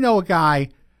remember, we know a guy,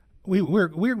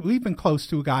 we've been close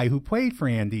to a guy who played for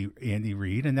Andy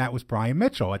Reid, and that was Brian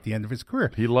Mitchell at the end of his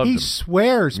career. He loved him. He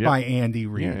swears by Andy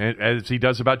Reid. Yeah, as he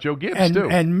does about Joe Gibbs, too.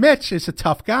 And Mitch is a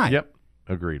tough guy. Yep,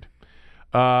 agreed.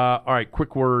 All right,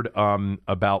 quick word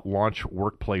about launch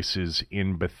workplaces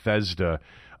in Bethesda.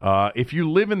 If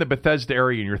you live in the Bethesda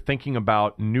area and you're thinking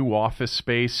about new office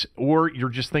space, or you're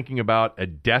just thinking about a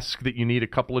desk that you need a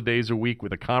couple of days a week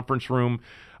with a conference room,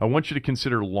 I want you to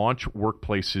consider Launch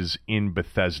Workplaces in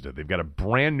Bethesda. They've got a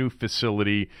brand new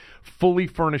facility, fully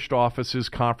furnished offices,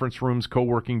 conference rooms,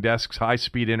 co-working desks,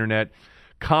 high-speed internet,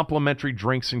 complimentary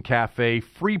drinks and cafe,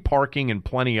 free parking, and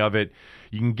plenty of it.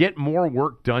 You can get more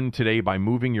work done today by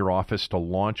moving your office to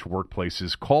Launch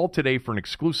Workplaces. Call today for an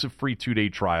exclusive free 2-day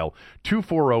trial,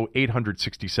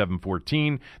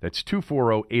 240-867-14. That's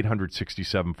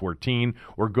 240-867-14,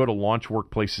 or go to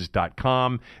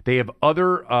launchworkplaces.com. They have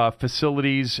other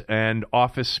facilities and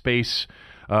office space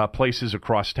places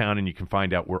across town, and you can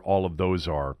find out where all of those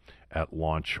are at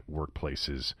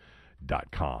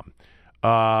launchworkplaces.com.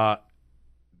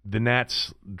 The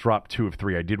Nats dropped 2 of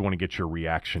 3. I did want to get your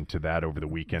reaction to that over the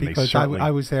weekend. Because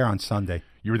I was there on Sunday.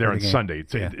 You were there on game. Sunday.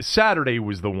 Yeah. Saturday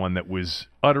was the one that was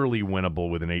utterly winnable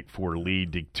with an 8-4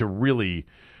 lead to really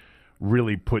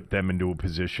put them into a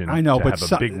position I know, to but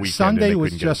have a big weekend. Sunday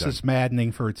was just as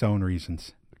maddening for its own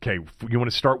reasons. Okay, you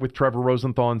want to start with Trevor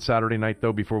Rosenthal on Saturday night,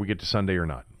 though, before we get to Sunday or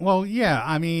not? Well, yeah.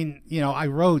 I mean, I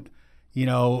wrote,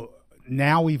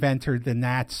 now we've entered the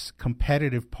Nats'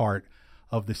 competitive part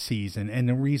of the season. And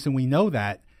the reason we know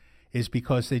that is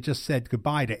because they just said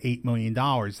goodbye to $8 million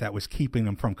that was keeping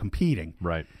them from competing.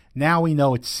 Right. Now we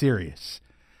know it's serious.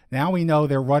 Now we know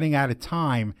they're running out of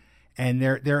time, and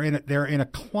they're in a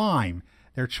climb.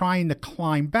 They're trying to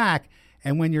climb back,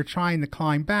 and when you're trying to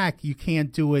climb back, you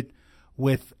can't do it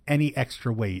with any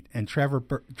extra weight. And Trevor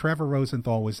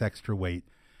Rosenthal was extra weight.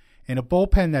 In a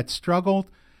bullpen that struggled,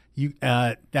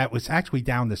 that was actually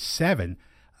down to 7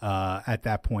 at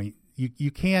that point.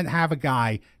 You can't have a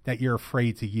guy that you're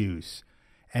afraid to use.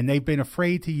 And they've been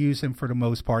afraid to use him for the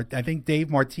most part. I think Dave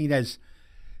Martinez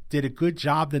did a good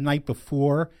job the night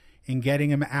before in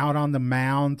getting him out on the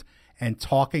mound and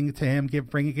talking to him,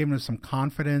 giving him some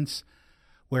confidence,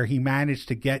 where he managed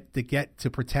to get to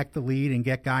protect the lead and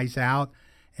get guys out,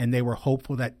 and they were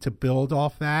hopeful to build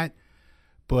off that.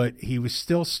 But he was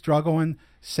still struggling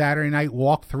Saturday night,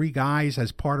 walked 3 guys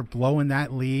as part of blowing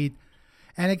that lead.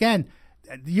 And again,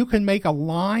 you can make a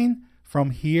line from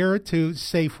here to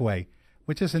Safeway,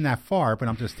 which isn't that far, but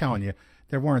I'm just telling you,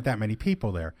 there weren't that many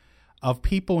people there, of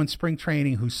people in spring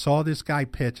training who saw this guy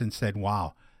pitch and said,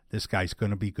 wow, this guy's going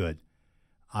to be good.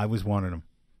 I was one of them.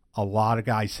 A lot of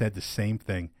guys said the same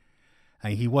thing.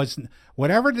 And he wasn't,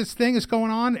 whatever this thing is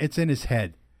going on, it's in his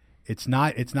head. It's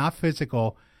not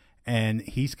physical, and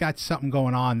he's got something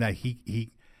going on that he's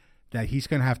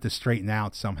going to have to straighten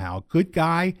out somehow. Good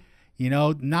guy.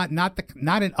 Not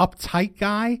an uptight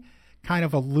guy, kind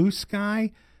of a loose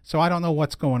guy. So I don't know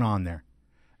what's going on there,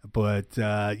 but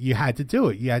you had to do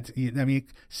it.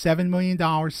 $7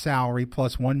 million salary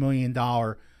plus $1 million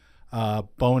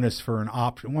bonus for an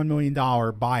option, $1 million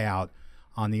buyout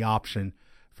on the option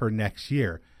for next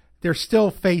year. They're still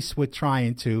faced with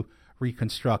trying to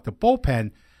reconstruct a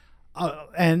bullpen,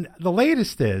 and the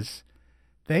latest is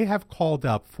they have called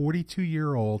up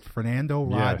 42-year-old Fernando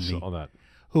Rodney. Yeah, I saw that.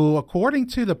 Who, according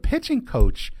to the pitching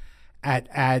coach at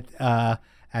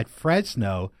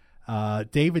Fresno,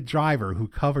 David Driver, who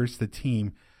covers the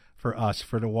team for us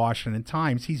for the Washington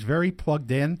Times, he's very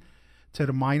plugged in to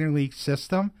the minor league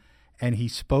system, and he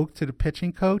spoke to the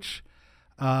pitching coach,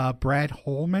 Brad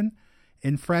Holman,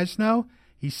 in Fresno.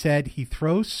 He said he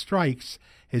throws strikes.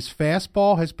 His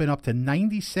fastball has been up to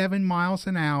 97 miles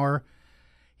an hour.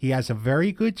 He has a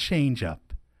very good changeup.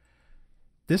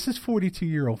 This is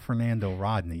 42-year-old Fernando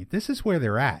Rodney. This is where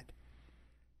they're at.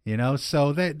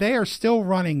 So they are still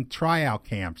running tryout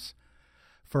camps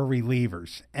for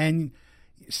relievers. And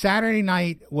Saturday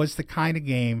night was the kind of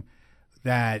game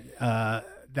that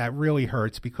really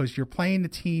hurts, because you're playing the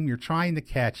team you're trying to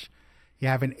catch. You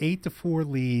have an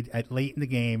 8-4 lead late in the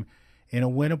game in a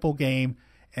winnable game.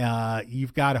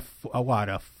 You've got a 4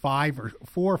 or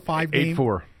 5 game.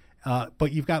 8-4.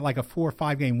 But you've got like a 4 or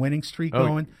 5 game winning streak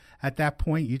going. At that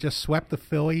point, you just swept the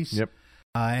Phillies. Yep.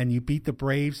 And you beat the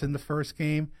Braves in the first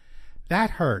game.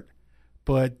 That hurt.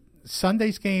 But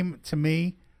Sunday's game, to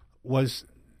me, was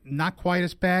not quite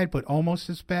as bad, but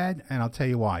almost as bad, and I'll tell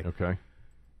you why. Okay.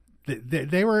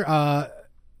 They were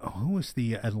who was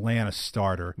the Atlanta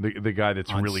starter? The guy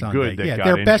that's really Sunday. good that got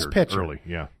their injured best pitcher. early.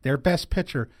 Yeah. Their best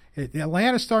pitcher.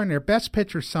 Atlanta starting their best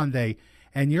pitcher Sunday,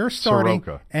 and you're starting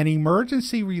Soroka. An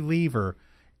emergency reliever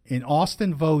in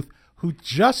Austin Voth, who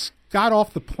just got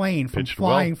off the plane from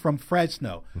flying from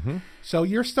Fresno. Mm-hmm. So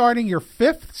you're starting your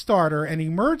 5th starter, an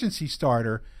emergency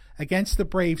starter, against the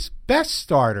Braves' best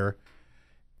starter.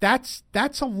 That's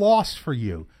a loss for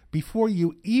you before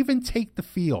you even take the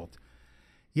field.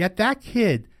 Yet that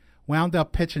kid wound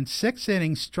up pitching 6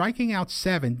 innings, striking out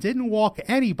 7, didn't walk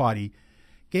anybody,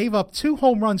 gave up 2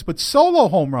 home runs, but solo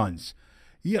home runs.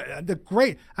 Yeah, the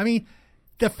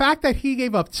fact that he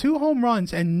gave up 2 home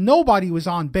runs and nobody was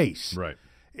on base, right,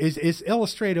 is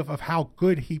illustrative of how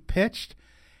good he pitched.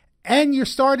 And the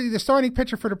starting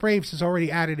pitcher for the Braves is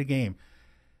already out of the game.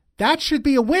 That should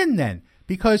be a win then,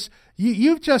 because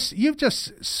you've just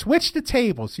switched the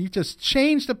tables. You've just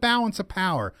changed the balance of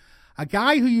power. A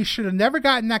guy who you should have never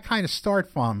gotten that kind of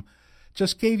start from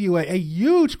just gave you a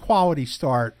huge quality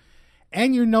start,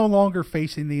 and you're no longer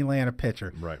facing the Atlanta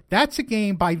pitcher. Right. That's a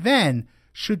game by then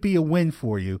should be a win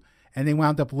for you, and they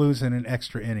wound up losing in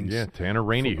extra innings. Yeah, Tanner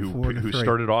Rainey, who 4-3.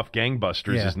 started off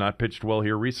gangbusters, Yeah. has not pitched well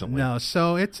here recently. No,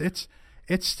 so it's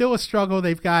still a struggle.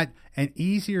 They've got an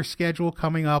easier schedule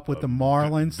coming up with the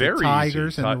Marlins, the very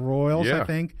Tigers, easy. and the Royals, Yeah. I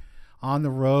think, on the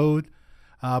road.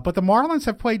 But the Marlins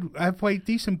have played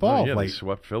decent ball Oh, yeah, of they late.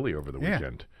 swept Philly over the Yeah.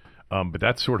 weekend. But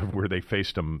that's sort of where they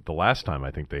faced them the last time.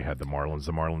 I think they had the Marlins.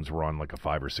 The Marlins were on like a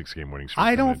 5 or 6 game winning streak.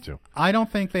 I coming into. don't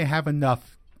think they have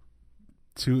enough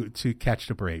to catch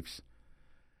the Braves.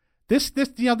 This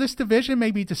division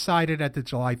may be decided at the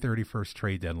July 31st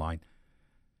trade deadline.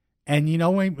 And you know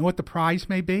what the prize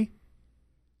may be?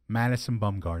 Madison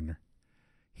Bumgarner.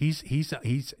 He's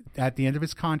at the end of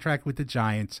his contract with the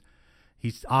Giants.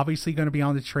 He's obviously going to be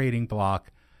on the trading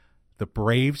block. The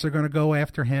Braves are going to go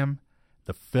after him.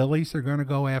 The Phillies are going to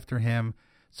go after him.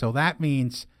 So that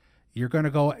means you're going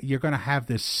to have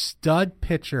this stud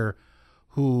pitcher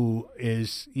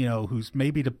who's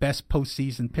maybe the best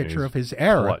postseason pitcher of his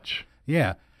era. Clutch.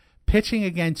 Yeah. Pitching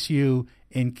against you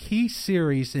in key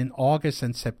series in August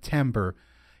and September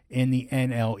in the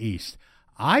NL East.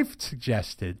 I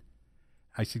suggested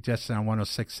on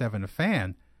 106.7 The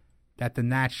Fan that the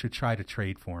Nats should try to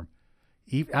trade for him.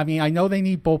 I mean, I know they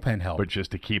need bullpen help. But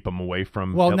just to keep him away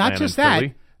from Well, Atlanta not just and that.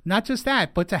 Philly? Not just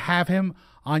that, but to have him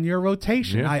on your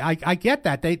rotation. Yeah. I get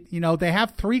that. They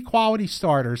have 3 quality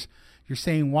starters. You're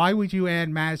saying, why would you add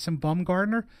Madison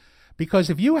Bumgarner? Because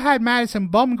if you had Madison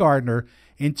Bumgarner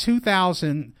in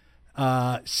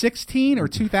 2016 or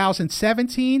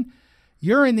 2017,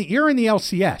 you're in the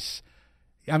LCS.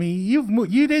 I mean, you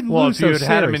didn't lose if you those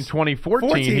had him in series.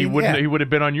 2014, he would have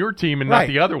been on your team and not Right.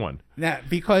 the other one.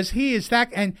 Because he is that,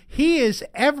 and he is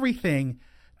everything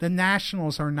the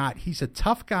Nationals are not. He's a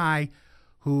tough guy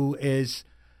who's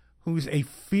a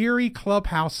fiery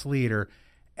clubhouse leader.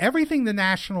 Everything the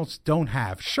Nationals don't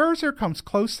have. Scherzer comes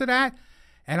close to that,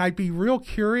 and I'd be real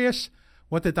curious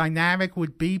what the dynamic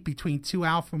would be between 2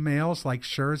 alpha males like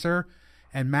Scherzer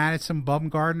and Madison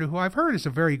Bumgarner, who I've heard is a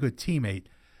very good teammate.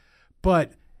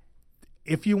 But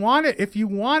if you want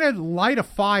to light a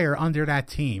fire under that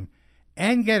team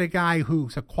and get a guy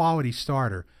who's a quality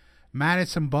starter,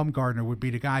 Madison Bumgarner would be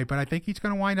the guy. But I think he's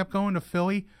going to wind up going to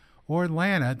Philly or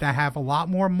Atlanta that have a lot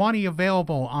more money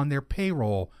available on their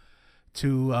payroll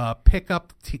to pick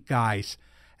up guys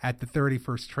at the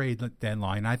 31st trade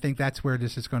deadline. I think that's where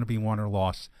this is going to be won or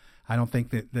lost. I don't think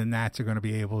that the Nats are going to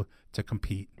be able to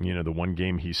compete. You know, the one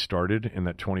game he started in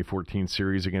that 2014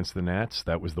 series against the Nats,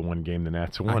 that was the one game the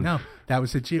Nats won. I know. That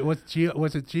was was it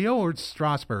Gio or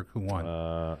Strasburg who won?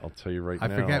 I'll tell you right now. I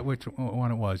forget which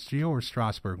one it was. Gio or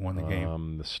Strasburg won the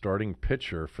game. The starting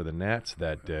pitcher for the Nats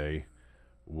that day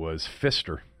was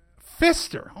Fister.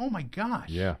 Fister. Oh, my gosh.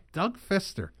 Yeah. Doug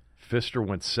Fister. Fister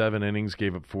went 7 innings,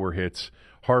 gave up 4 hits.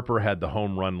 Harper had the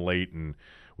home run late and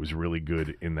was really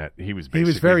good in that. He was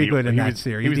very good in that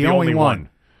series. He was the only one.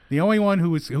 The only one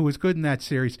who was good in that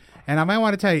series. And I might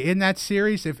want to tell you, in that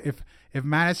series, if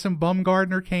Madison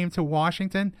Bumgarner came to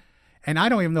Washington, and I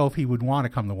don't even know if he would want to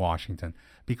come to Washington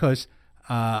because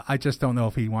I just don't know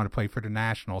if he'd want to play for the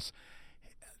Nationals.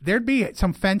 There'd be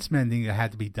some fence mending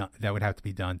that would have to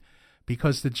be done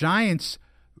because the Giants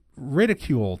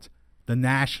ridiculed the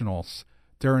Nationals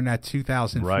during that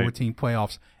 2014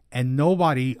 playoffs, and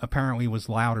nobody apparently was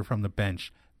louder from the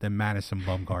bench than Madison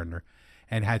Bumgarner,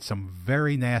 and had some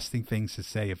very nasty things to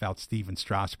say about Steven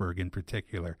Strasburg in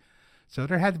particular. So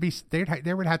there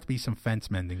would have to be some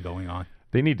fence mending going on.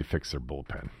 They need to fix their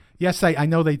bullpen. Yes, I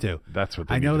know they do. That's what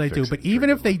they I know need they to do. fix But at the even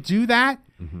trade if they do that,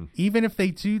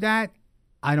 deadline.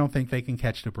 I don't think they can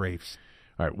catch the Braves.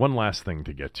 All right, one last thing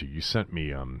to get to. You sent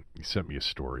me a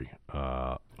story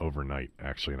overnight,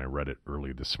 actually, and I read it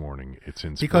early this morning. It's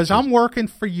in because Sports- I'm working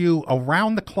for you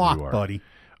around the clock, You are. buddy.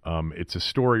 It's a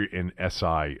story in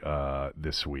SI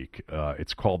this week.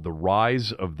 It's called "The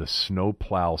Rise of the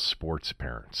Snowplow Sports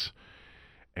Parents,"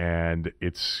 and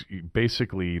it's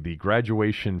basically the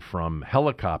graduation from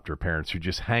helicopter parents who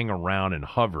just hang around and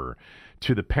hover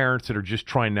to the parents that are just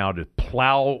trying now to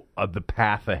plow the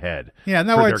path ahead. Yeah, in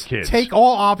other for words, their kids. take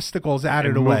all obstacles out of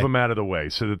and the move way. them out of the way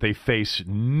so that they face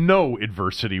no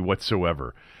adversity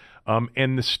whatsoever.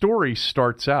 And the story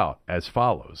starts out as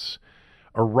follows.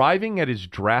 Arriving at his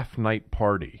draft night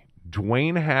party,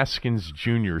 Dwayne Haskins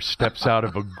Jr. steps out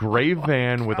of a gray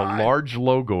van with a large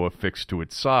logo affixed to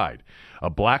its side, a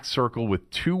black circle with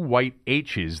 2 white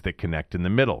H's that connect in the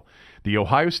middle. The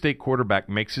Ohio State quarterback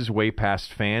makes his way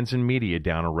past fans and media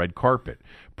down a red carpet,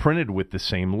 printed with the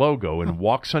same logo, and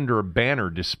walks under a banner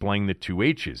displaying the 2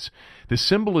 H's. The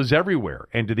symbol is everywhere,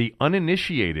 and to the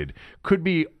uninitiated, could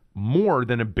be more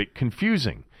than a bit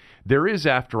confusing. There is,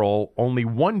 after all, only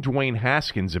one Dwayne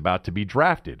Haskins about to be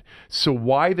drafted. So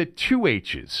why the 2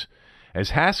 H's?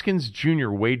 As Haskins Jr.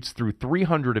 wades through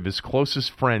 300 of his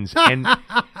closest friends and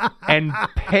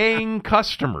paying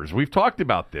customers, we've talked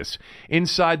about this,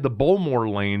 inside the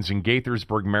Bullmore lanes in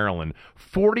Gaithersburg, Maryland,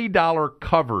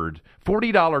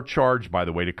 $40 charge, by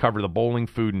the way, to cover the bowling,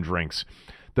 food, and drinks.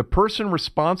 The person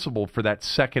responsible for that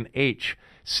second H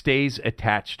stays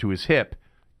attached to his hip.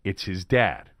 It's his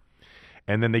dad.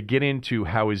 And then they get into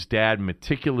how his dad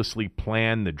meticulously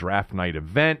planned the draft night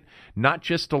event, not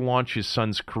just to launch his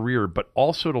son's career, but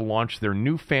also to launch their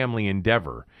new family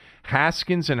endeavor,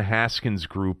 Haskins and Haskins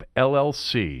Group,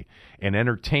 LLC, an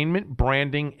entertainment,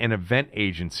 branding, and event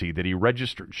agency that he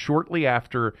registered shortly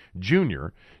after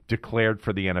Junior declared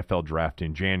for the NFL draft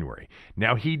in January.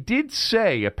 Now, he did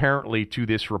say, apparently, to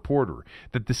this reporter,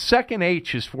 that the second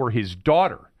H is for his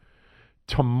daughter,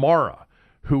 Tamara,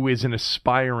 who is an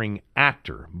aspiring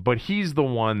actor, but he's the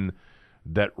one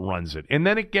that runs it. And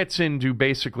then it gets into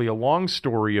basically a long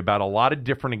story about a lot of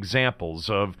different examples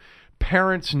of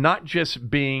parents not just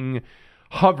being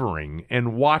hovering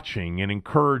and watching and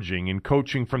encouraging and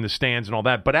coaching from the stands and all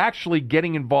that, but actually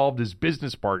getting involved as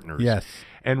business partners. Yes.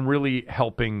 And really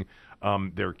helping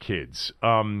their kids.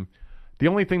 The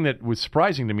only thing that was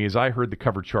surprising to me is I heard the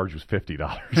cover charge was $50,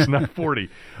 not $40.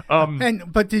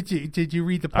 But did you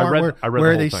read the part I read the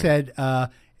where whole they thing. said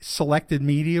selected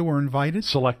media were invited?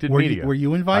 Selected were media. Were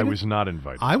you invited? I was not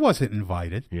invited. I wasn't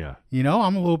invited. Yeah. You know,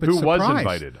 I'm a little bit Who surprised. was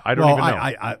invited? I don't even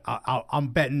know. I'm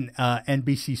betting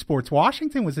NBC Sports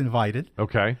Washington was invited.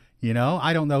 Okay. You know,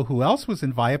 I don't know who else was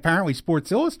invited. Apparently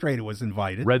Sports Illustrated was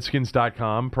invited.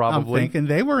 Redskins.com, probably. I'm thinking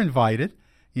they were invited.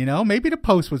 You know, maybe the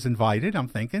Post was invited. I'm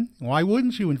thinking, why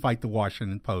wouldn't you invite the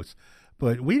Washington Post?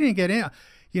 But we didn't get in.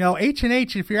 You know,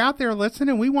 H&H, if you're out there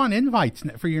listening, we want invites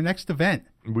for your next event.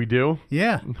 We do?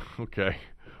 Yeah. Okay.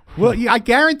 Well, I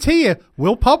guarantee you,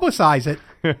 we'll publicize it.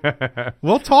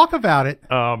 We'll talk about it.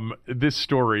 This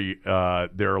story,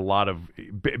 there are a lot of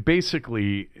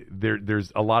basically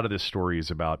there's a lot of this story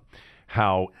is about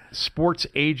how sports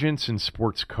agents and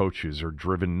sports coaches are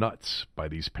driven nuts by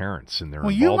these parents and their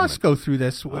involvement. You must go through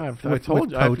this with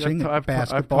coaching, I've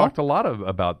basketball. talked a lot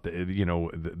about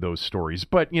those stories,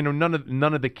 but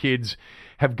none of the kids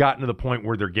have gotten to the point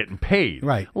where they're getting paid.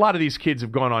 Right. A lot of these kids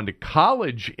have gone on to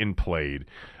college and played,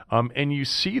 and you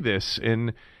see this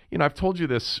and. I've told you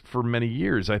this for many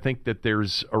years. I think that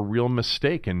there's a real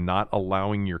mistake in not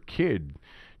allowing your kid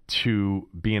to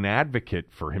be an advocate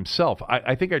for himself.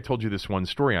 I think I told you this one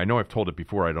story. I know I've told it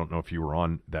before. I don't know if you were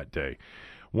on that day.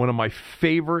 One of my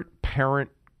favorite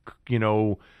parent,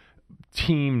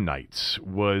 team nights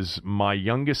was my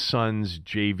youngest son's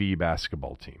JV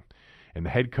basketball team. And the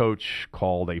head coach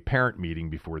called a parent meeting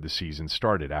before the season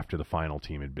started after the final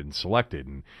team had been selected.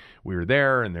 And we were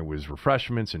there, and there was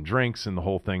refreshments and drinks and the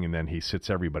whole thing. And then he sits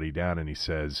everybody down and he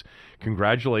says,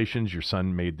 "Congratulations, your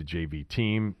son made the JV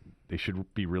team. They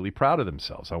should be really proud of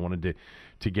themselves. I wanted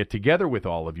to get together with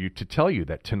all of you to tell you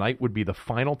that tonight would be the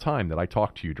final time that I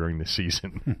talk to you during the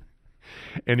season."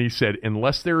 And he said,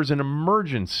 "Unless there is an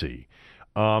emergency,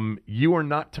 you are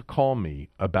not to call me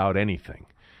about anything.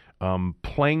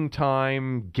 Playing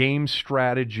time, game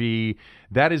strategy,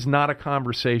 that is not a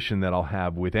conversation that I'll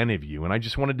have with any of you." And I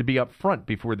just wanted to be upfront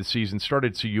before the season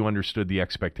started so you understood the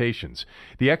expectations.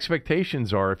 The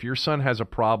expectations are if your son has a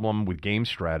problem with game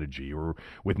strategy or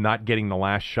with not getting the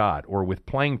last shot or with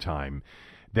playing time,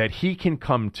 that he can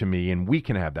come to me and we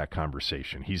can have that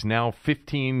conversation. He's now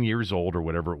 15 years old or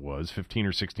whatever it was, 15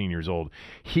 or 16 years old.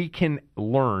 He can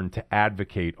learn to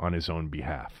advocate on his own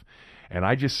behalf. And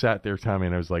I just sat there, Tommy,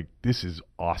 and I was like, this is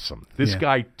awesome. This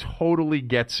guy totally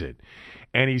gets it.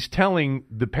 And he's telling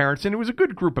the parents, and it was a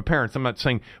good group of parents, I'm not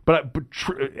saying, but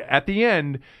at the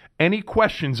end, any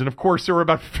questions, and of course there were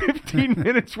about 15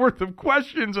 minutes worth of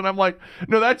questions, and I'm like,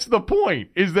 no, that's the point,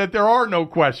 is that there are no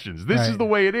questions. This is the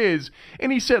way it is.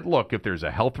 And he said, look, if there's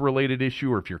a health-related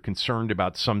issue or if you're concerned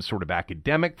about some sort of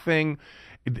academic thing,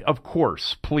 of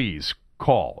course, please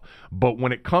call. But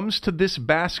when it comes to this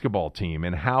basketball team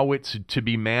and how it's to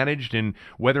be managed and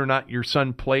whether or not your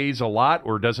son plays a lot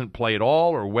or doesn't play at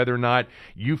all, or whether or not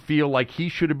you feel like he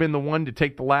should have been the one to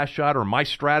take the last shot, or my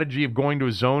strategy of going to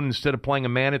a zone instead of playing a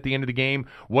man at the end of the game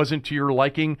wasn't to your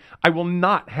liking, I will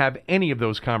not have any of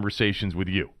those conversations with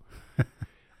you.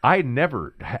 I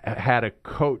never had a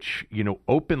coach,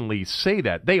 openly say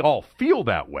that. They all feel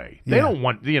that way. They don't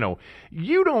want,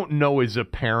 you don't know as a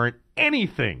parent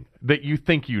anything that you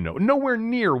think you know. Nowhere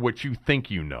near what you think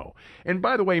you know. And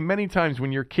by the way, many times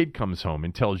when your kid comes home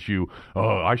and tells you,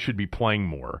 oh, I should be playing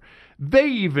more, they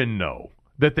even know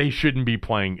that they shouldn't be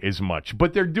playing as much.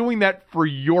 But they're doing that for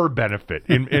your benefit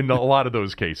in a lot of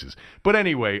those cases. But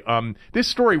anyway, this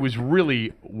story was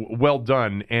really well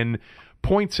done and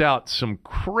points out some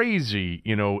crazy,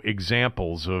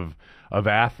 examples of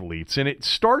athletes. And it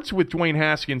starts with Dwayne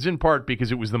Haskins in part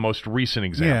because it was the most recent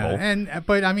example. Yeah,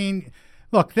 but I mean,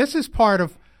 look, this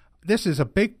is a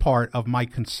big part of my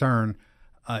concern,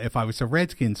 if I was a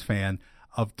Redskins fan,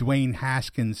 of Dwayne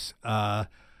Haskins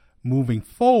moving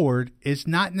forward, is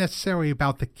not necessarily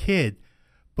about the kid,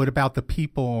 but about the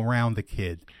people around the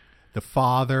kid. The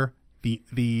father,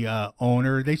 the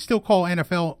owner. They still call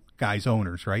NFL guys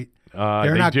owners, right?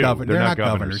 They're not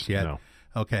governors yet. No.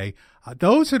 Okay.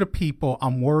 Those are the people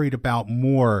I'm worried about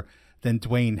more than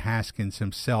Dwayne Haskins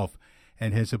himself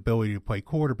and his ability to play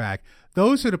quarterback.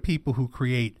 Those are the people who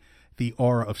create the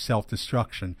aura of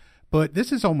self-destruction. But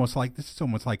this is almost like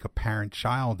a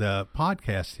parent-child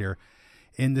podcast here,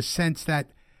 in the sense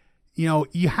that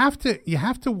you have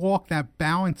to walk that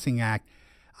balancing act.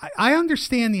 I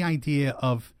understand the idea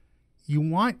of you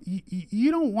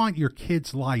don't want your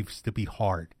kids' lives to be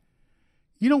hard.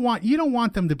 You don't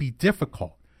want them to be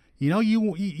difficult. You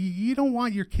don't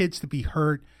want your kids to be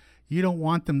hurt. You don't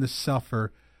want them to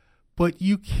suffer. But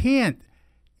you can't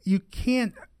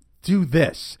do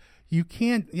this. You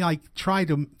can't try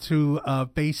to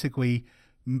basically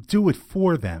do it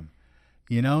for them.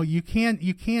 You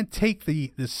can't take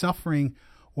the suffering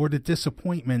or the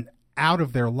disappointment out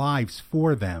of their lives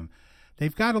for them.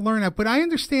 They've got to learn that. But I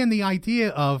understand the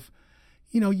idea of,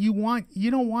 you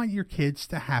don't want your kids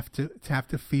to have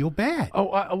to feel bad.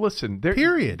 Oh, listen.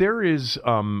 Period. There is.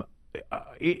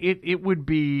 It would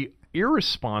be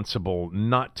irresponsible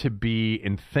not to be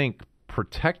and think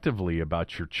protectively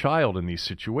about your child in these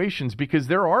situations, because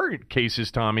there are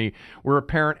cases, Tommy, where a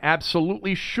parent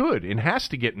absolutely should and has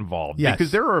to get involved. Yes.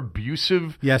 Because there are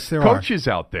abusive there coaches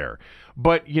out there.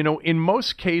 But, in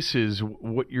most cases,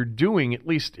 what you're doing, at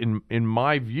least in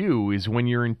my view, is when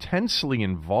you're intensely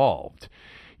involved,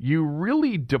 you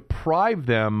really deprive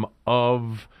them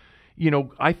of,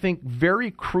 I think very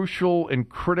crucial and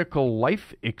critical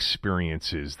life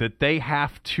experiences that they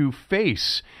have to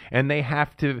face, and they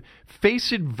have to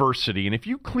face adversity. And if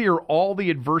you clear all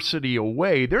the adversity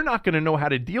away, they're not going to know how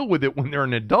to deal with it when they're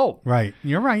an adult. Right.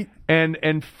 You're right.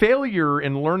 And failure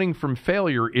and learning from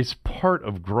failure is part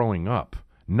of growing up.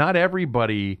 Not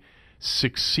everybody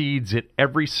succeeds at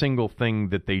every single thing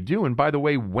that they do. And by the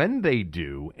way, when they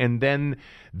do, and then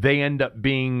they end up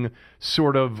being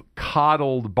sort of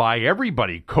coddled by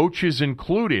everybody, coaches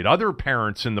included, other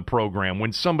parents in the program,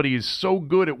 when somebody is so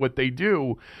good at what they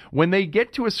do, when they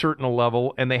get to a certain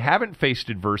level and they haven't faced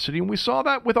adversity, and we saw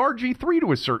that with RG3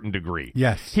 to a certain degree.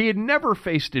 Yes. He had never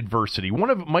faced adversity. One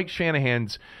of Mike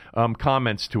Shanahan's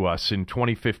comments to us in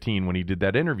 2015 when he did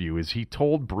that interview is he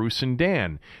told Bruce and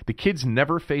Dan, the kids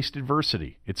never faced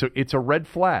adversity. It's a red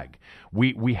flag.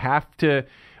 We have to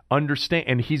understand,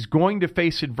 and he's going to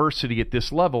face adversity at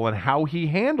this level, and how he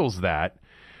handles that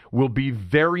will be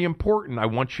very important. I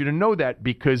want you to know that,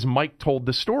 because Mike told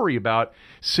the story about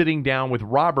sitting down with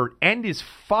Robert and his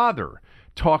father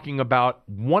talking about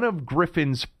one of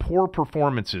Griffin's poor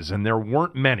performances, and there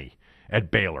weren't many,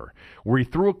 at Baylor, where he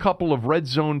threw a couple of red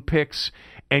zone picks,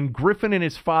 and Griffin and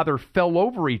his father fell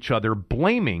over each other,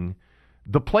 blaming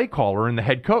the play caller and the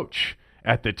head coach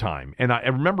at the time. And I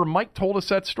remember Mike told us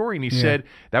that story, and he said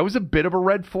that was a bit of a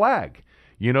red flag,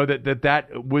 that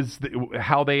was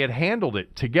how they had handled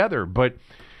it together. But,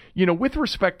 with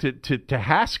respect to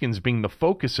Haskins being the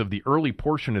focus of the early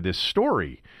portion of this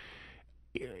story,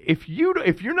 if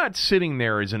you're not sitting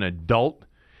there as an adult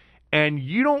and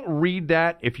you don't read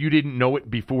that, if you didn't know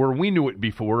it before, we knew it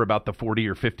before about the $40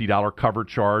 or $50 cover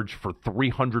charge for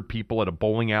 300 people at a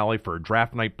bowling alley for a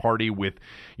draft night party with,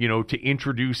 to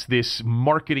introduce this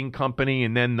marketing company,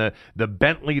 and then the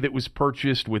Bentley that was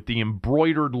purchased with the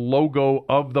embroidered logo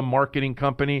of the marketing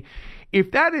company.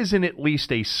 If that isn't at least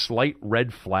a slight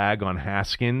red flag on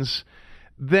Haskins,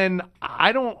 then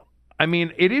I don't I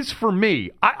mean, it is for me.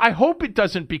 I hope it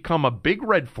doesn't become a big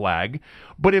red flag,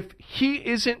 but if he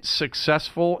isn't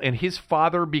successful and his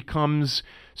father becomes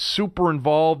super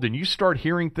involved and you start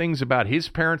hearing things about his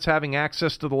parents having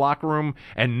access to the locker room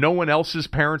and no one else's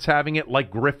parents having it like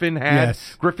Griffin had.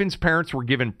 Yes. Griffin's parents were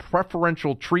given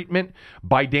preferential treatment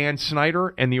by Dan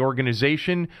Snyder and the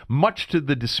organization, much to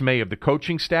the dismay of the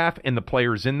coaching staff and the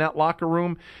players in that locker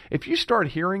room. If you start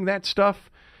hearing that stuff,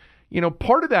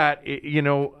 part of that,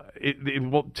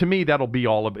 well, to me, it'll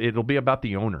be about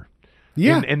the owner.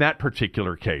 Yeah. In that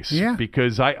particular case. Yeah.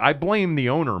 Because I blame the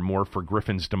owner more for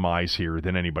Griffin's demise here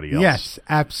than anybody else. Yes,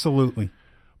 absolutely.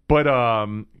 But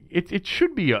it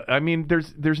should be.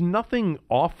 There's nothing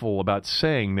awful about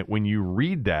saying that when you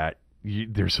read that,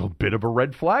 there's a bit of a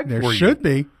red flag for you. There should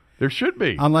be. There should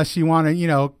be. Unless you want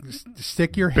to,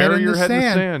 stick your head in the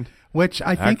sand. Which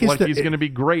I think Act like he's going to be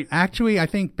great. Actually, I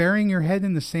think burying your head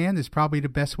in the sand is probably the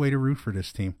best way to root for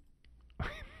this team.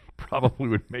 Probably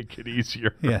would make it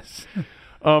easier. Yes.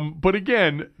 But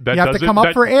again, that you have to come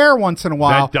up for air once in a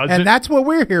while, and that's what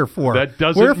we're here for.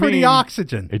 We're for the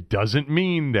oxygen. It doesn't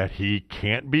mean that he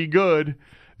can't be good,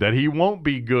 that he won't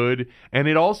be good, and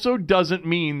it also doesn't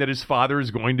mean that his father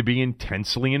is going to be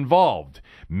intensely involved.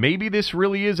 Maybe this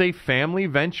really is a family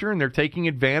venture, and they're taking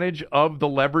advantage of the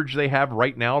leverage they have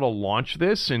right now to launch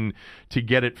this and to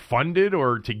get it funded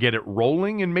or to get it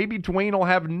rolling, and maybe Dwayne will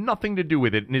have nothing to do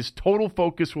with it, and his total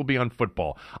focus will be on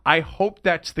football. I hope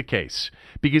that's the case,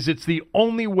 because it's the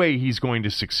only way he's going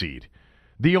to succeed.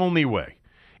 The only way.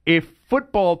 If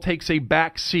football takes a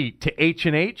back seat to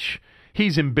H&H,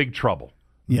 he's in big trouble.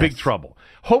 Yes. Big trouble.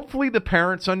 Hopefully the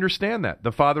parents understand that.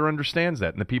 The father understands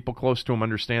that, and the people close to him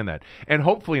understand that. And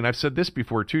hopefully, and I've said this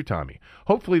before too, Tommy,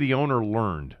 hopefully the owner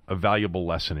learned a valuable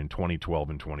lesson in 2012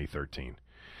 and 2013.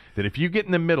 That if you get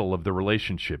in the middle of the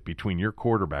relationship between your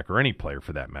quarterback, or any player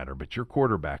for that matter, but your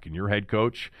quarterback and your head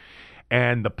coach,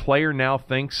 and the player now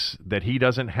thinks that he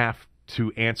doesn't have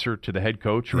to answer to the head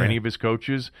coach or any of his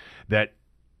coaches, that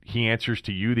he answers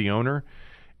to you, the owner,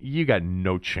 you got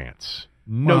no chance.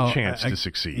 No chance to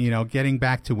succeed. Getting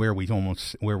back to where we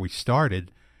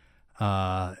started,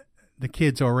 the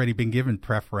kid's already been given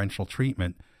preferential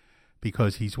treatment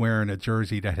because he's wearing a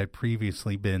jersey that had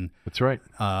previously been that's right.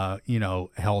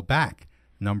 Held back.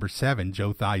 Number 7,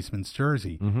 Joe Theismann's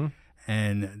jersey. Mm-hmm.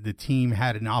 And the team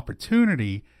had an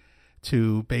opportunity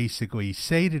to basically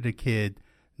say to the kid,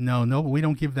 no, we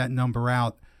don't give that number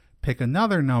out. Pick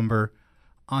another number.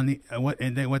 What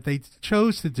they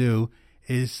chose to do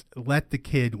is let the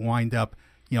kid wind up,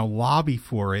 lobby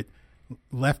for it,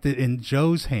 left it in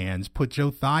Joe's hands, put Joe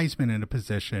Theismann in a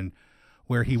position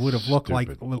where he would have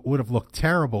looked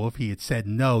terrible if he had said,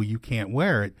 no, you can't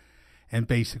wear it, and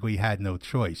basically had no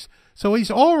choice. So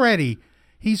he's already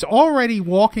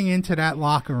walking into that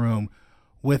locker room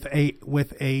with a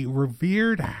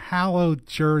revered, hallowed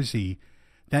jersey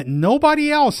that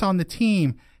nobody else on the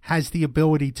team has the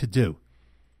ability to do.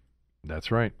 That's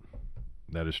right.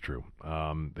 That is true.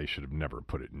 They should have never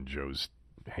put it in Joe's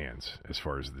hands as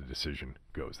far as the decision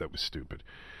goes. That was stupid.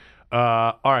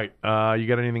 All right. You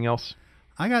got anything else?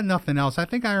 I got nothing else. I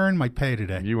think I earned my pay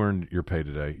today. You earned your pay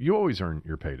today. You always earn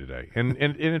your pay today. And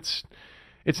it's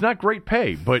not great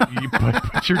pay, but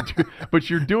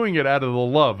you're doing it out of the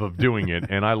love of doing it,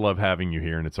 and I love having you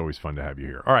here, and it's always fun to have you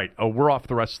here. All right. We're off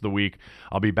the rest of the week.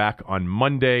 I'll be back on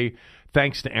Monday.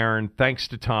 Thanks to Aaron. Thanks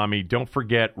to Tommy. Don't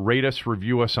forget, rate us,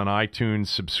 review us on iTunes.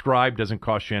 Subscribe. Doesn't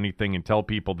cost you anything. And tell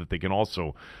people that they can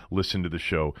also listen to the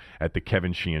show at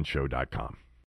thekevinsheehanshow.com.